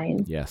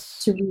fine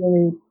to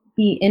really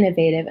be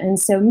innovative. And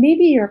so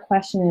maybe your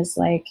question is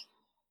like,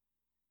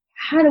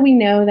 how do we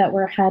know that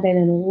we're headed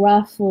in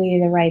roughly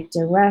the right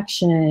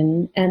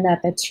direction, and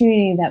that the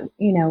tuning that,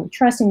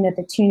 trusting that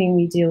the tuning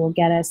we do will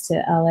get us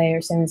to LA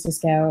or San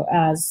Francisco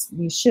as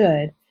we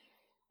should,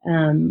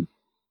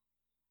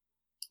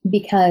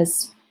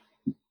 because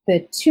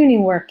the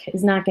tuning work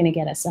is not going to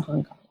get us to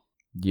Hong Kong.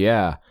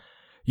 Yeah.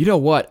 You know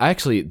what?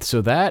 Actually,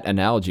 so that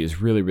analogy is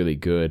really, really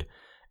good.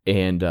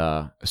 And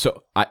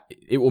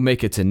it will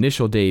make its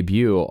initial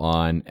debut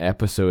on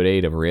episode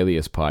 8 of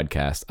Aurelius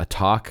podcast, a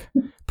talk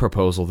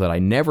proposal that I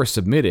never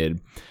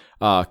submitted,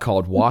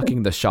 called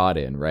 "Walking the Shot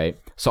In." Right.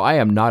 So I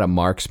am not a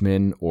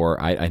marksman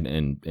or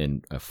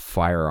and a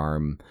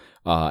firearm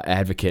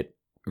advocate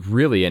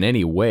really in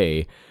any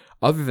way,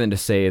 other than to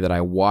say that I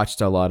watched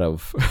a lot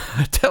of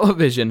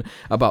television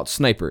about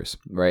snipers.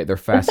 Right. They're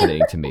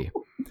fascinating to me.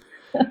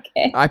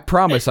 Okay. I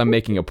promise I'm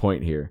making a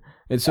point here.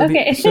 And so,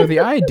 the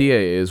idea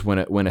is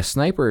when a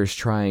sniper is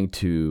trying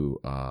to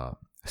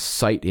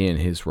sight in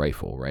his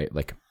rifle, right,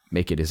 like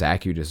make it as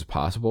accurate as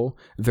possible,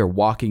 they're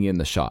walking in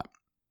the shot.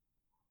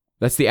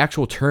 That's the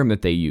actual term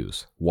that they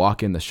use,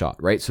 walk in the shot,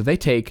 right? So they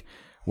take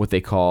what they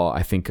call,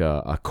 I think,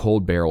 a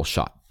cold barrel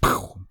shot,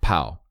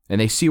 pow,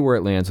 and they see where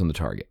it lands on the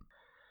target.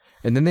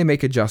 And then they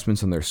make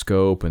adjustments on their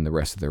scope and the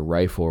rest of their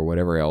rifle or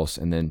whatever else,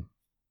 and then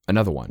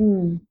another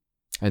one.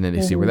 And then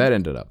they see where that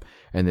ended up.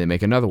 And they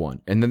make another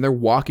one. And then they're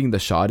walking the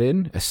shot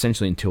in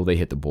essentially until they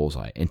hit the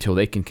bullseye, until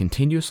they can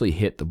continuously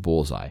hit the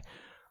bullseye.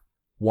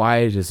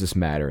 Why does this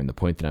matter? And the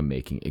point that I'm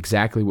making,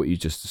 exactly what you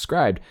just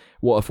described.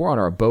 Well, if we're on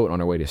our boat on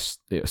our way to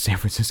San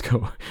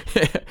Francisco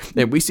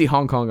and we see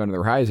Hong Kong on the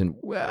horizon,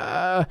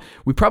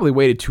 we probably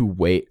waited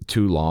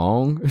too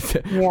long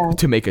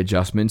to make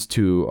adjustments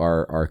to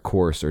our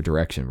course or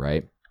direction,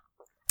 right?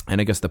 And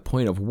I guess the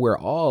point of where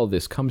all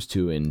this comes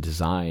to in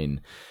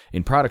design,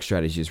 in product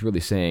strategy, is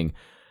really saying,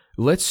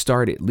 let's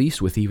start at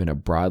least with even a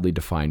broadly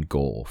defined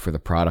goal for the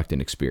product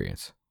and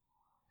experience.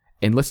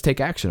 And let's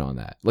take action on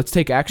that. Let's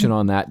take action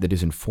on that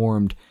is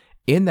informed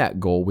in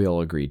that goal we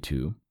all agreed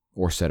to,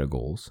 or set of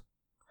goals,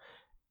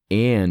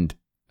 and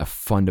a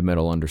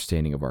fundamental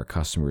understanding of our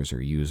customers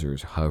or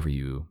users, however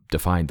you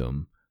define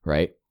them,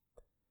 right?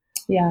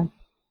 Yeah.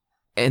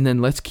 And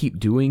then let's keep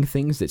doing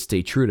things that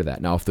stay true to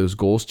that. Now, if those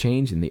goals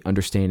change and the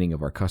understanding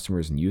of our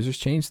customers and users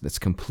change, that's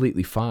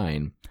completely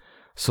fine,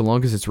 so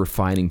long as it's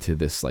refining to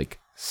this like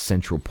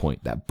central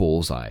point, that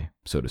bullseye,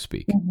 so to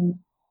speak. Mm-hmm.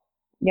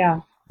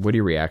 Yeah. What are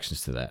your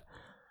reactions to that?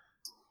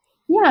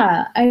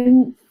 Yeah, I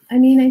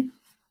mean,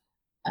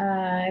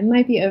 I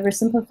might be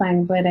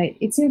oversimplifying, but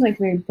it seems like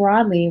very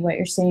broadly what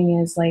you're saying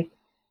is like,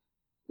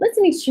 let's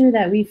make sure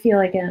that we feel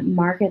like a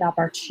market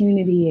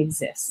opportunity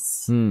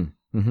exists.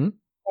 Mm-hmm.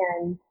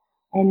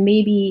 And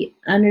maybe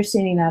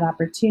understanding that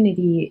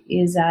opportunity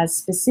is as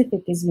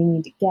specific as we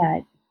need to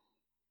get.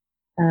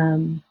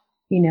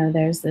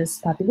 There's this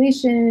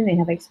population, they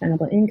have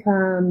expendable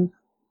income,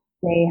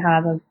 they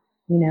have a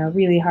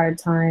really hard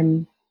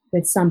time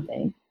with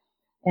something.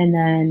 And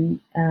then,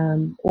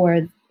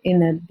 or in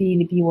the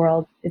B2B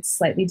world, it's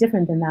slightly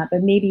different than that,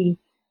 but maybe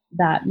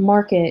that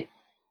market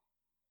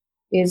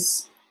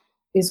is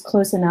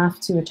close enough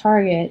to a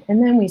target.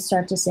 And then we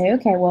start to say,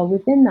 okay, well,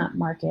 within that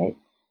market,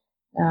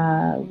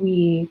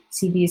 we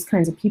see these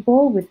kinds of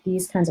people with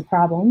these kinds of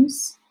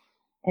problems.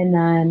 And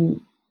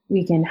then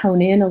we can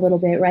hone in a little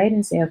bit, right?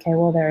 And say, okay,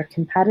 well, there are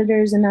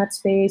competitors in that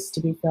space. Do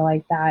we feel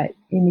like that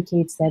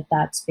indicates that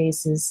that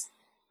space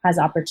has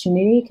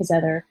opportunity because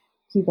other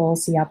people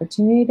see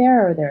opportunity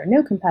there, or there are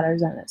no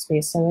competitors in that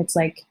space? So it's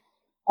like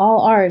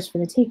all ours for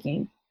the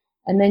taking.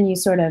 And then you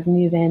sort of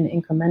move in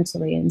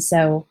incrementally. And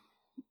so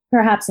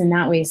perhaps in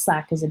that way,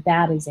 Slack is a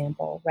bad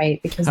example,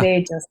 right? Because they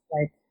just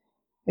like,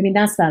 I mean,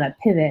 that's not a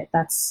pivot.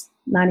 That's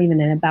not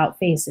even an about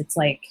face. It's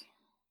like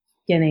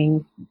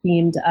getting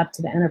beamed up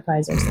to the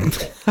enterprise or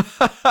something.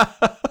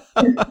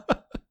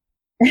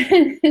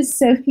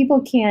 So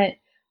people can't,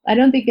 I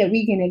don't think that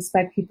we can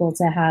expect people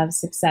to have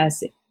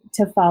success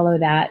to follow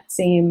that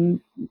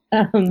same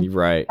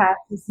right. path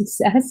to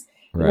success.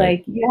 Right.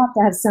 Like you have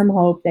to have some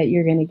hope that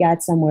you're going to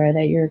get somewhere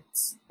that you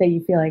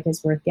feel like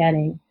is worth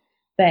getting.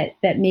 But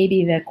that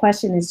maybe the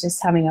question is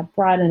just having a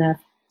broad enough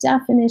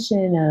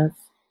definition of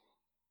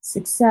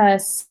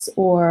success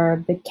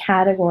or the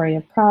category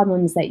of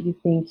problems that you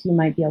think you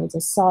might be able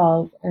to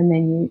solve, and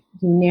then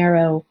you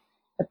narrow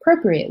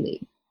appropriately.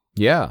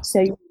 Yeah. So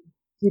you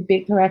do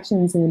big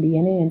corrections in the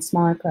beginning and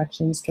smaller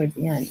corrections towards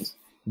the end.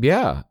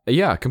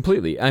 Yeah,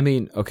 completely. I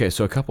mean, okay,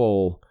 so a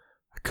couple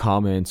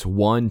comments,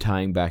 one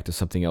tying back to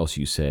something else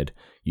you said.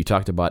 You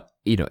talked about,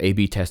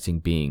 A/B testing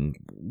being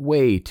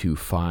way too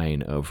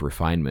fine of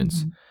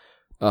refinements.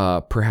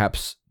 Mm-hmm.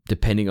 Perhaps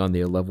depending on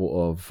the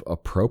level of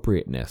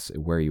appropriateness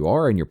where you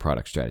are in your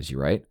product strategy,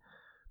 right?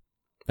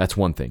 That's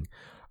one thing.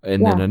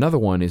 And then another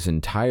one is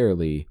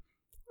entirely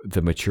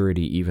the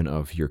maturity even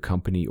of your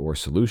company or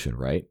solution,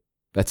 right?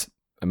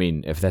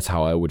 If that's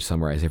how I would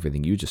summarize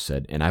everything you just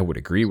said, and I would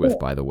agree with,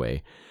 by the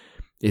way,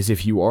 is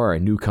if you are a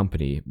new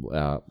company,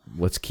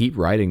 let's keep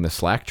riding the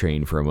Slack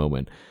train for a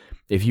moment.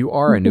 If you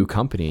are a new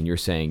company and you're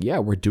saying, yeah,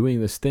 we're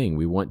doing this thing,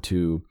 we want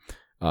to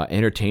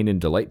entertain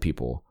and delight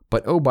people,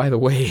 but oh, by the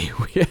way,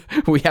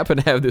 we happen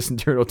to have this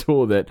internal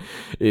tool that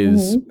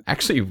is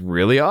actually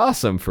really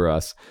awesome for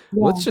us.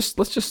 Yeah. Let's just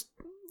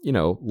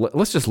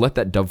let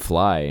that dove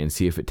fly and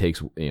see if it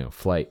takes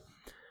flight.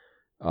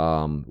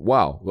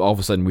 Wow, all of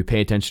a sudden we pay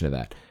attention to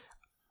that.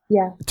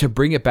 Yeah. To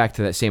bring it back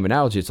to that same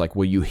analogy, it's like,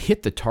 well, you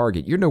hit the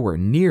target. You're nowhere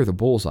near the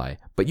bullseye,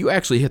 but you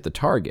actually hit the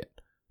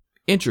target.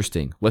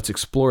 Interesting. Let's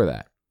explore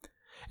that.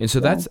 And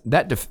so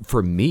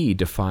for me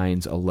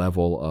defines a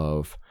level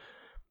of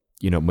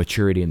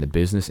maturity in the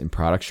business and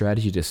product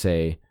strategy, to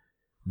say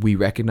we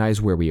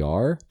recognize where we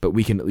are, but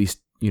we can at least,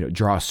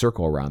 draw a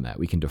circle around that.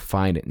 We can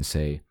define it and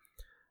say,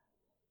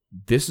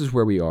 this is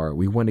where we are.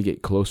 We want to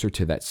get closer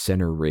to that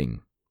center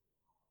ring,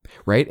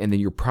 right? And then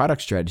your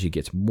product strategy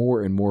gets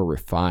more and more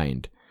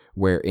refined,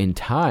 where in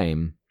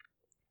time,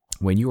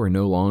 when you are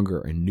no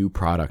longer a new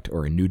product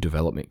or a new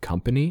development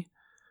company,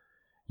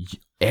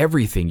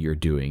 everything you're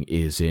doing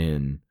is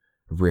in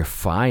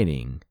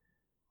refining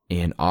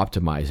and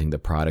optimizing the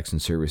products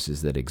and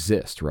services that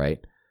exist,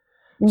 right?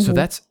 Mm-hmm. So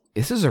this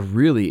is a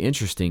really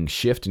interesting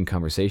shift in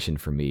conversation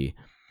for me,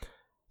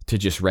 to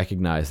just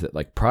recognize that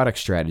like product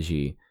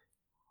strategy,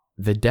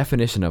 the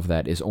definition of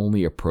that is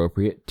only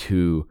appropriate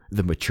to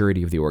the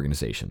maturity of the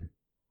organization.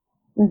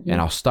 Mm-hmm.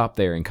 And I'll stop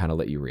there and kind of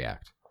let you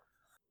react.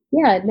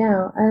 Yeah,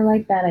 no, I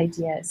like that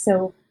idea.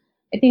 So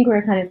I think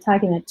we're kind of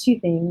talking about two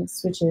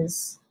things, which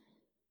is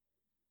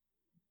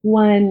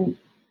one,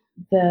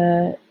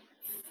 the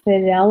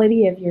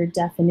fidelity of your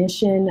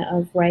definition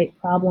of right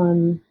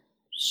problem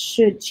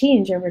should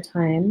change over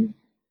time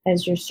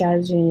as your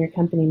strategy and your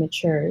company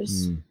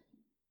matures. Mm.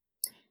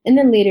 And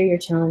then later your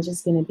challenge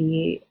is going to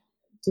be,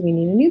 do we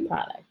need a new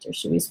product, or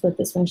should we split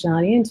this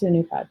functionality into a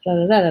new product? Da,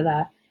 da, da, da,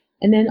 da.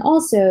 And then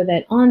also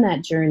that on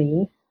that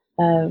journey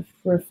of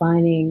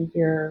refining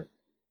your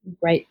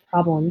right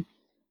problem,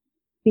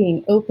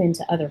 being open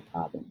to other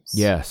problems.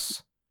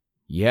 Yes.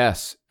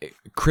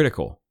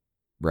 Critical,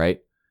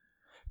 right?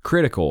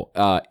 Critical,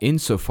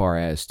 insofar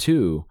as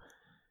too,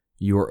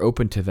 you're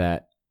open to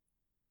that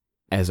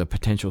as a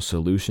potential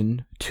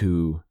solution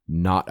to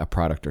not a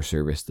product or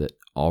service that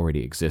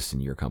already exists in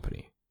your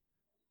company.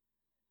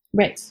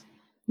 Right.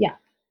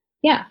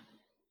 Yeah.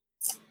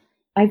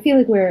 I feel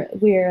like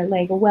we're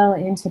like well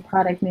into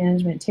product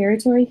management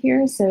territory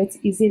here, so it's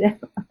easy to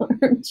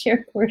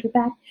armchair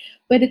quarterback.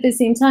 But at the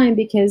same time,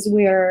 because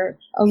we're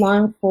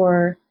along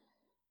for,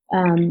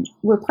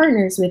 we're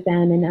partners with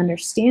them in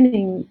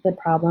understanding the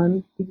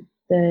problem,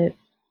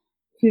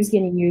 who's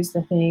going to use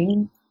the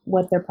thing,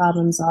 what their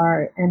problems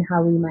are, and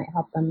how we might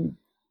help them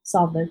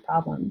solve those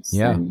problems.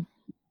 Yeah. And,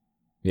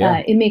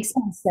 it makes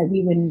sense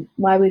that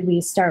why would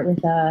we start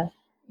with a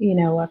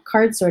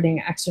card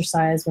sorting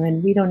exercise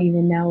when we don't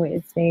even know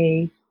if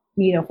they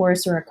need a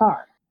horse or a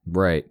car?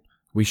 Right.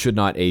 We should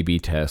not A/B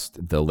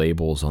test the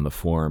labels on the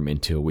form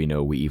until we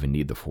know we even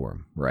need the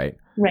form, right?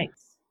 Right.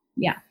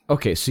 Yeah.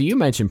 Okay, so you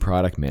mentioned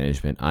product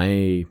management.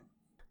 I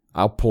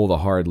I'll pull the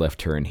hard left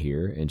turn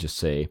here and just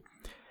say,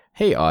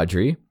 hey,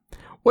 Audrey,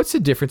 what's the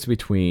difference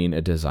between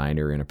a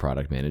designer and a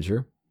product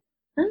manager?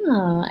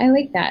 Oh, I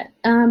like that.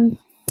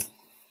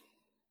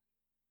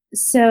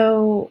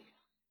 So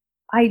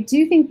I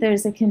do think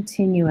there's a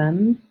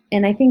continuum,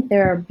 and I think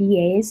there are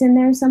BAs in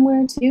there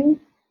somewhere too,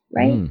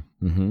 right?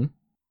 Mm-hmm.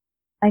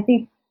 I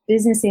think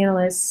business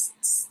analysts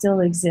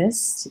still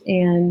exist,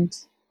 and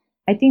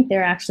I think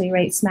they're actually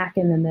right smack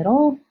in the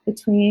middle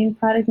between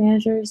product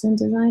managers and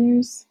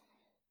designers.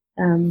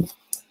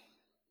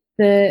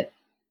 The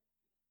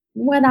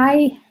what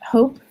I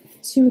hope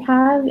to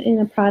have in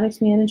a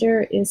product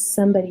manager is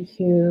somebody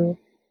who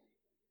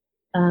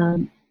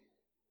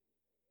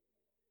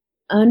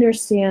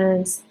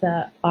understands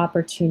the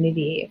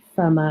opportunity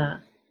from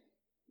a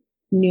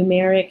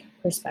numeric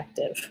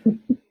perspective.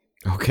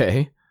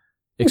 Okay.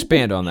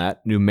 Expand on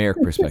that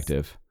numeric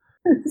perspective.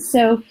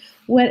 So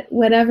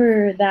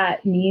whatever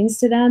that means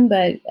to them,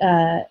 but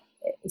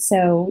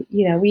so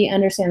we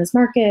understand this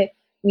market.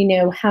 We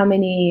know how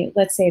many.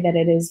 Let's say that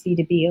it is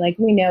B2B. Like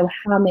we know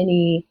how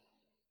many.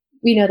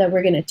 We know that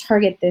we're going to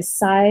target this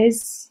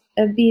size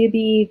of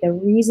B2B. The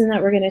reason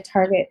that we're going to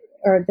target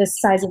or this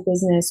size of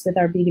business with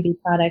our B2B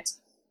product,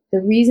 the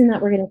reason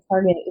that we're going to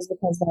target is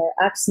because there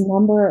are X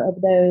number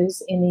of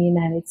those in the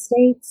United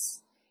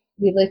States.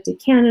 We looked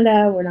at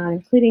Canada. We're not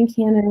including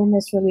Canada in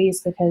this release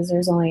because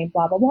there's only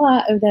blah, blah,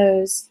 blah of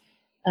those.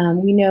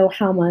 We know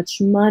how much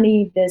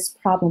money this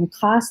problem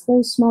costs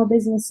those small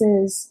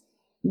businesses.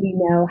 We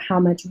know how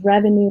much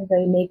revenue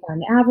they make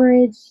on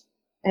average.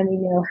 And we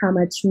know how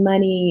much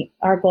money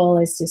our goal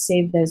is to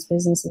save those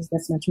businesses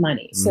this much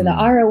money. So the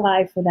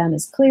ROI for them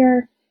is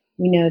clear.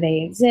 We know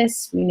they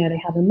exist. We know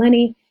they have the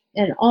money.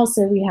 And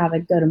also we have a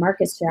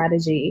go-to-market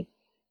strategy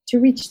to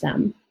reach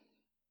them,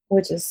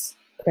 which is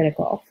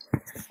critical.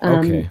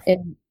 Okay.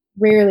 It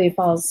rarely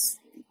falls,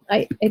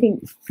 I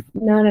think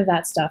none of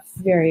that stuff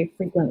very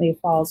frequently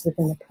falls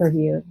within the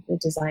purview of the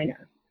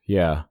designer.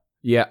 Yeah.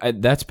 Yeah.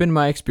 That's been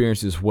my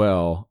experience as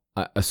well.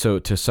 So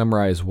to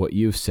summarize what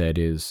you've said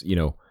is,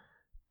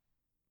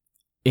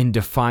 in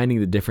defining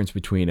the difference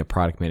between a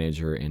product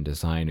manager and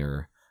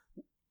designer,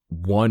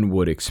 one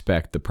would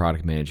expect the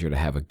product manager to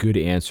have a good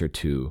answer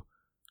to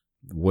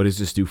what does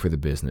this do for the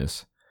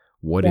business?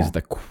 What is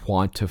the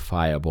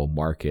quantifiable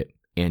market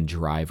and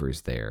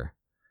drivers there?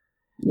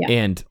 Yeah.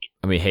 And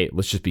I mean, hey,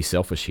 let's just be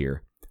selfish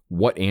here.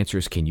 What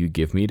answers can you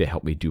give me to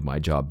help me do my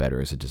job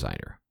better as a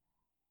designer?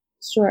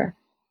 Sure,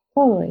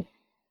 totally.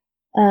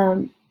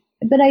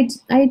 But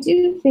I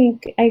do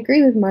think, I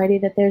agree with Marty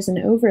that there's an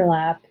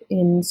overlap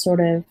in sort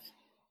of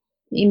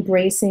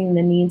embracing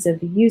the needs of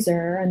the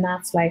user. And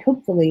that's why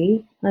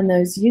hopefully on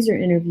those user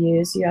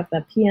interviews, you have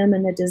the PM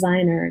and the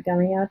designer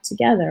going out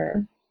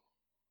together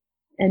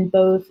and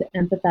both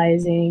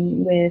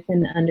empathizing with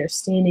and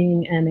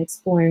understanding and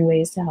exploring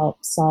ways to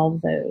help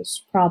solve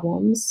those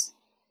problems.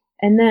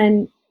 And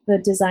then the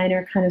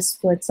designer kind of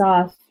splits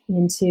off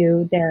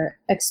into their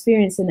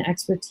experience and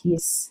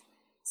expertise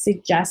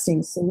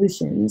suggesting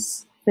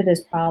solutions for those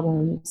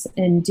problems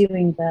and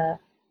doing the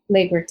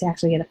legwork to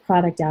actually get a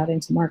product out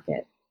into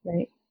market.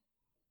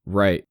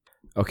 Right.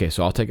 Okay,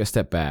 so I'll take a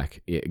step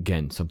back.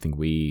 Again, something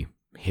we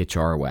hitch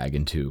our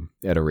wagon to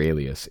at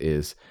Aurelius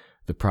is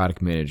the product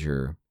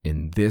manager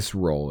in this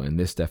role, in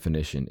this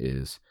definition,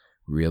 is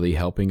really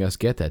helping us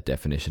get that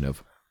definition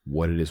of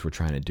what it is we're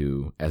trying to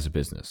do as a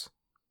business,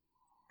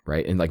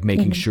 right? And like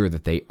making sure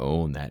that they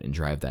own that and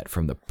drive that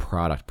from the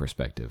product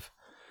perspective.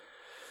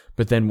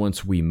 But then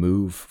once we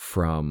move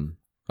from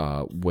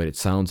what it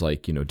sounds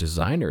like,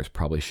 designers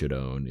probably should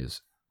own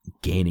is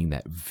gaining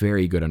that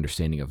very good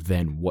understanding of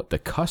then what the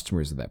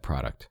customers of that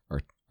product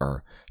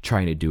are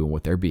trying to do and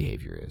what their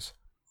behavior is.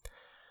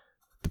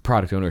 The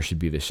product owner should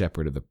be the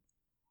shepherd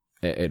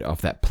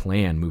of that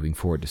plan moving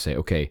forward to say,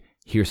 okay,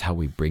 here's how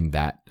we bring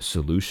that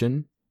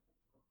solution,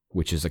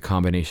 which is a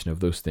combination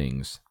of those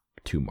things,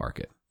 to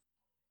market.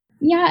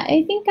 Yeah,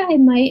 I think I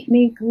might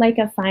make like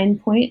a fine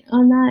point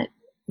on that.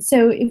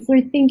 So if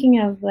we're thinking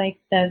of like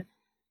the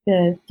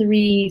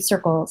three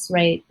circles,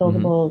 right?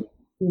 Buildable,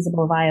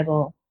 feasible,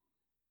 viable.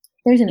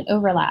 There's an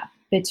overlap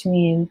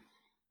between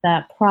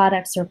the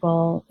product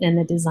circle and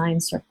the design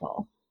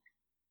circle.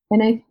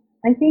 And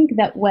I think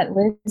that what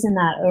lives in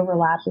that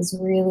overlap is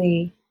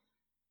really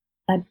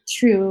a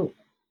true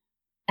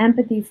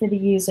empathy for the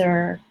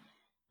user,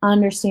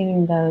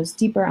 understanding those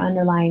deeper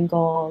underlying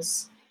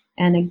goals,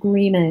 and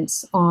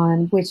agreement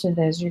on which of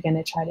those you're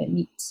going to try to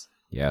meet.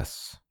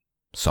 Yes.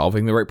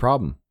 Solving the right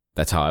problem.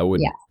 That's how I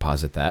would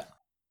posit that.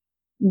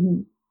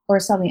 Mm-hmm. Or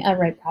solving a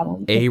right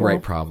problem. A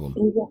right problem.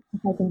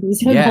 If I can be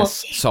so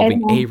yes,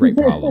 solving a right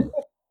problem.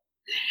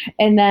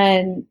 And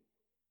then,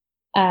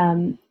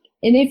 and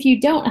if you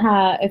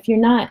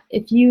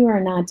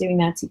are not doing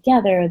that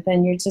together,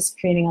 then you're just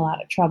creating a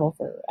lot of trouble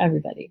for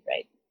everybody,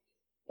 right?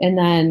 And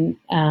then,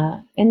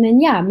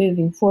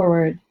 moving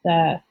forward,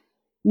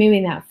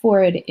 moving that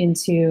forward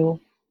into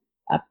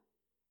a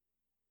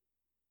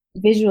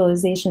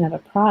visualization of a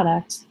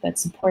product that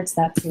supports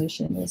that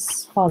solution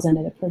falls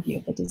under the purview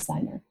of the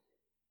designer.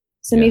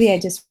 So maybe I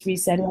just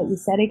resaid what you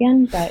said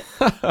again, but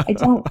I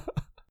don't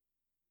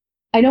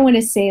want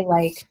to say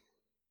like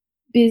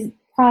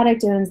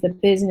product owns the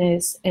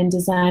business and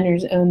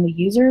designers own the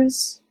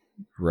users.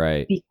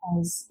 Right.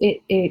 Because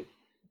it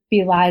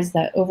belies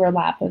the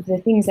overlap of the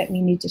things that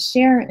we need to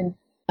share. And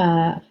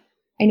I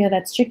know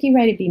that's tricky,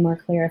 right? It'd be more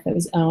clear if it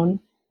was own,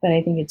 but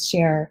I think it's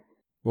share.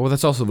 Well,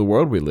 that's also the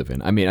world we live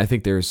in. I mean, I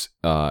think there's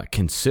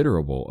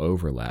considerable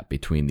overlap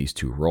between these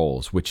two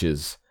roles, which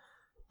is,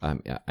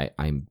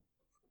 I'm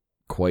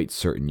quite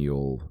certain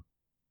you'll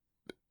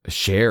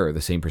share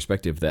the same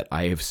perspective that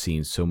I have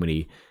seen so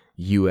many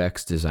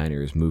UX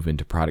designers move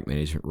into product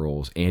management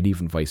roles, and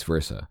even vice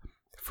versa,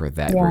 for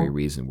that very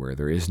reason, where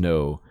there is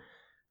no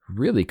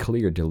really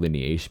clear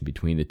delineation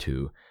between the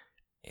two.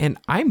 And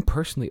I'm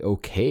personally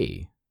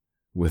okay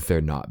with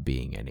there not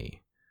being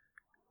any,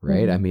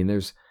 right? I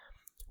mean,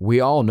 we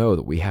all know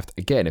that we have to,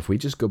 again, if we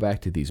just go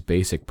back to these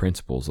basic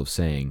principles of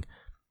saying,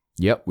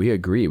 yep, we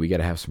agree, we got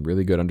to have some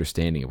really good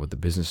understanding of what the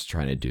business is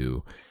trying to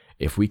do.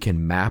 If we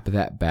can map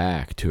that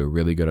back to a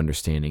really good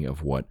understanding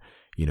of what,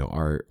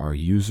 our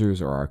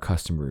users or our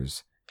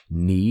customers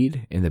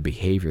need and the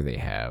behavior they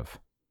have,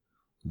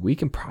 we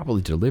can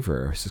probably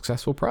deliver a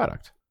successful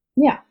product.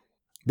 Yeah.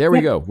 There we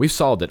go. We've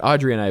solved it.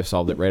 Audrey and I have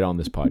solved it right on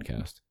this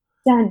podcast.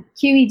 Done.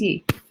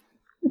 QED.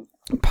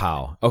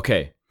 Pow.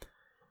 Okay.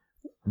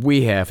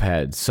 We have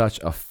had such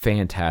a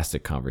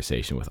fantastic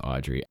conversation with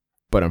Audrey,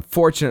 but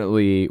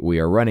unfortunately we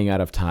are running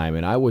out of time,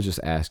 and I will just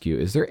ask you,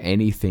 is there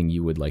anything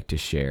you would like to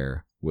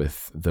share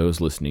with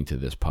those listening to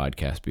this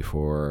podcast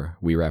before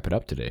we wrap it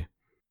up today?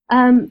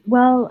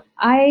 Well,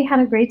 I had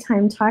a great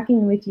time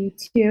talking with you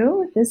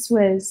too.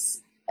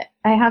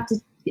 I have to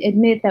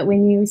admit that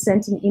when you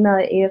sent an email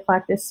at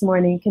 8:00 this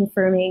morning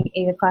confirming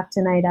 8:00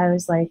 tonight, I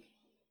was like,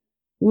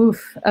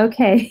 oof,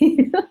 okay.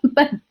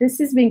 But this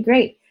has been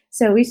great.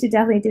 So we should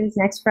definitely do this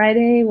next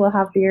Friday. We'll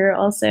have beer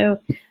also.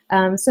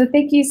 So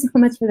thank you so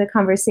much for the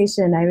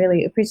conversation. I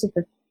really appreciate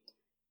the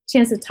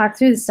chance to talk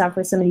through this stuff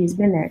with somebody who's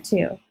been there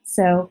too.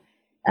 So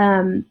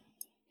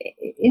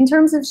in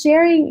terms of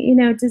sharing,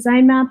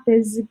 Design Map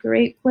is a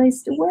great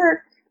place to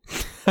work.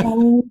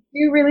 And we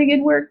do really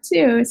good work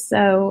too.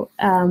 So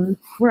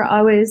we're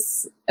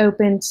always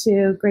open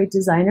to great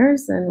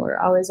designers, and we're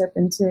always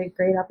open to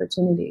great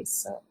opportunities.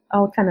 So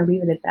I'll kind of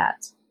leave it at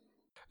that.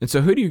 And so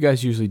who do you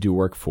guys usually do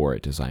work for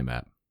at Design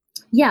Map?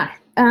 Yeah,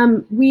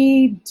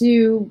 we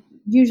do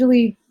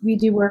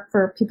work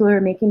for people who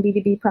are making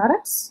B2B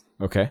products.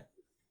 Okay.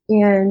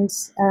 And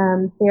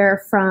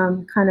they're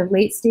from kind of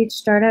late stage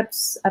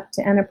startups up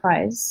to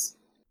enterprise.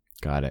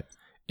 Got it.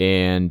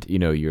 And,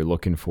 you're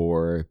looking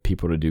for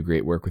people to do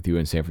great work with you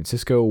in San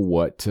Francisco.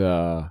 What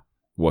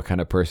kind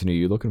of person are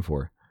you looking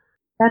for?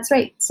 That's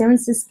right. San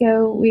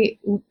Francisco, we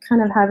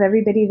kind of have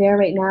everybody there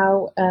right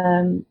now.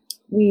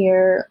 We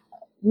are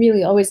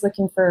really always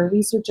looking for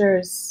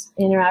researchers,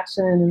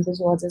 interaction and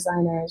visual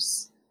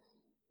designers,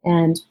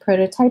 and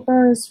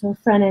prototypers for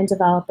front-end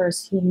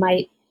developers who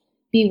might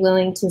be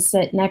willing to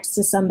sit next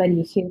to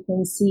somebody who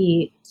can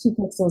see 2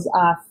 pixels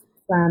off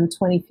from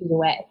 20 feet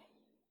away.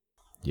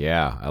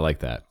 Yeah, I like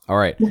that. All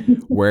right.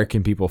 Where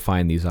can people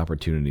find these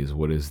opportunities?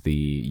 What is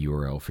the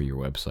URL for your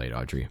website,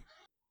 Audrey?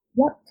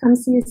 Yep. Come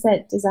see us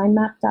at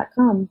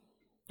designmap.com.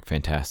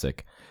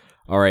 Fantastic.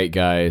 All right,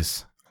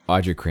 guys.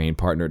 Audrey Crane,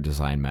 partner at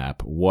Design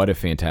Map. What a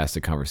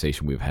fantastic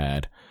conversation we've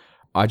had.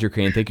 Audrey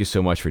Crane, thank you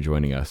so much for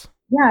joining us.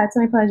 Yeah, it's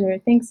my pleasure.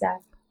 Thanks, Zach.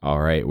 All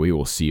right. We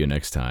will see you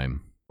next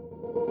time.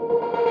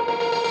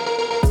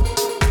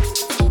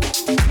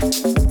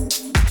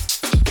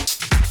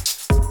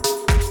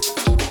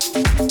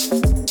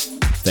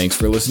 Thanks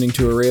for listening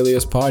to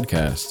Aurelius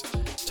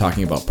Podcast,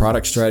 talking about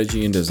product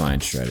strategy and design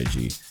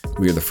strategy.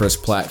 We are the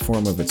first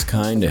platform of its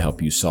kind to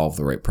help you solve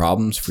the right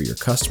problems for your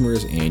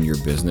customers and your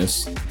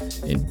business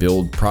and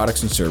build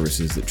products and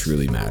services that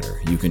truly matter.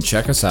 You can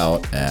check us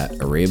out at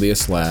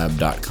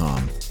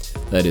aureliuslab.com.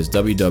 That is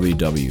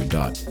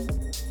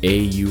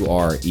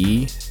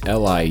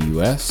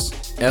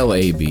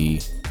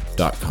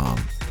www.aureliuslab.com.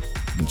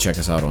 You can check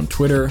us out on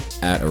Twitter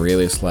at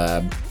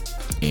aureliuslab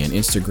and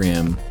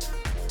Instagram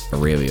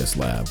Aurelius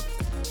Lab.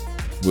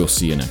 We'll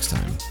see you next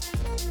time.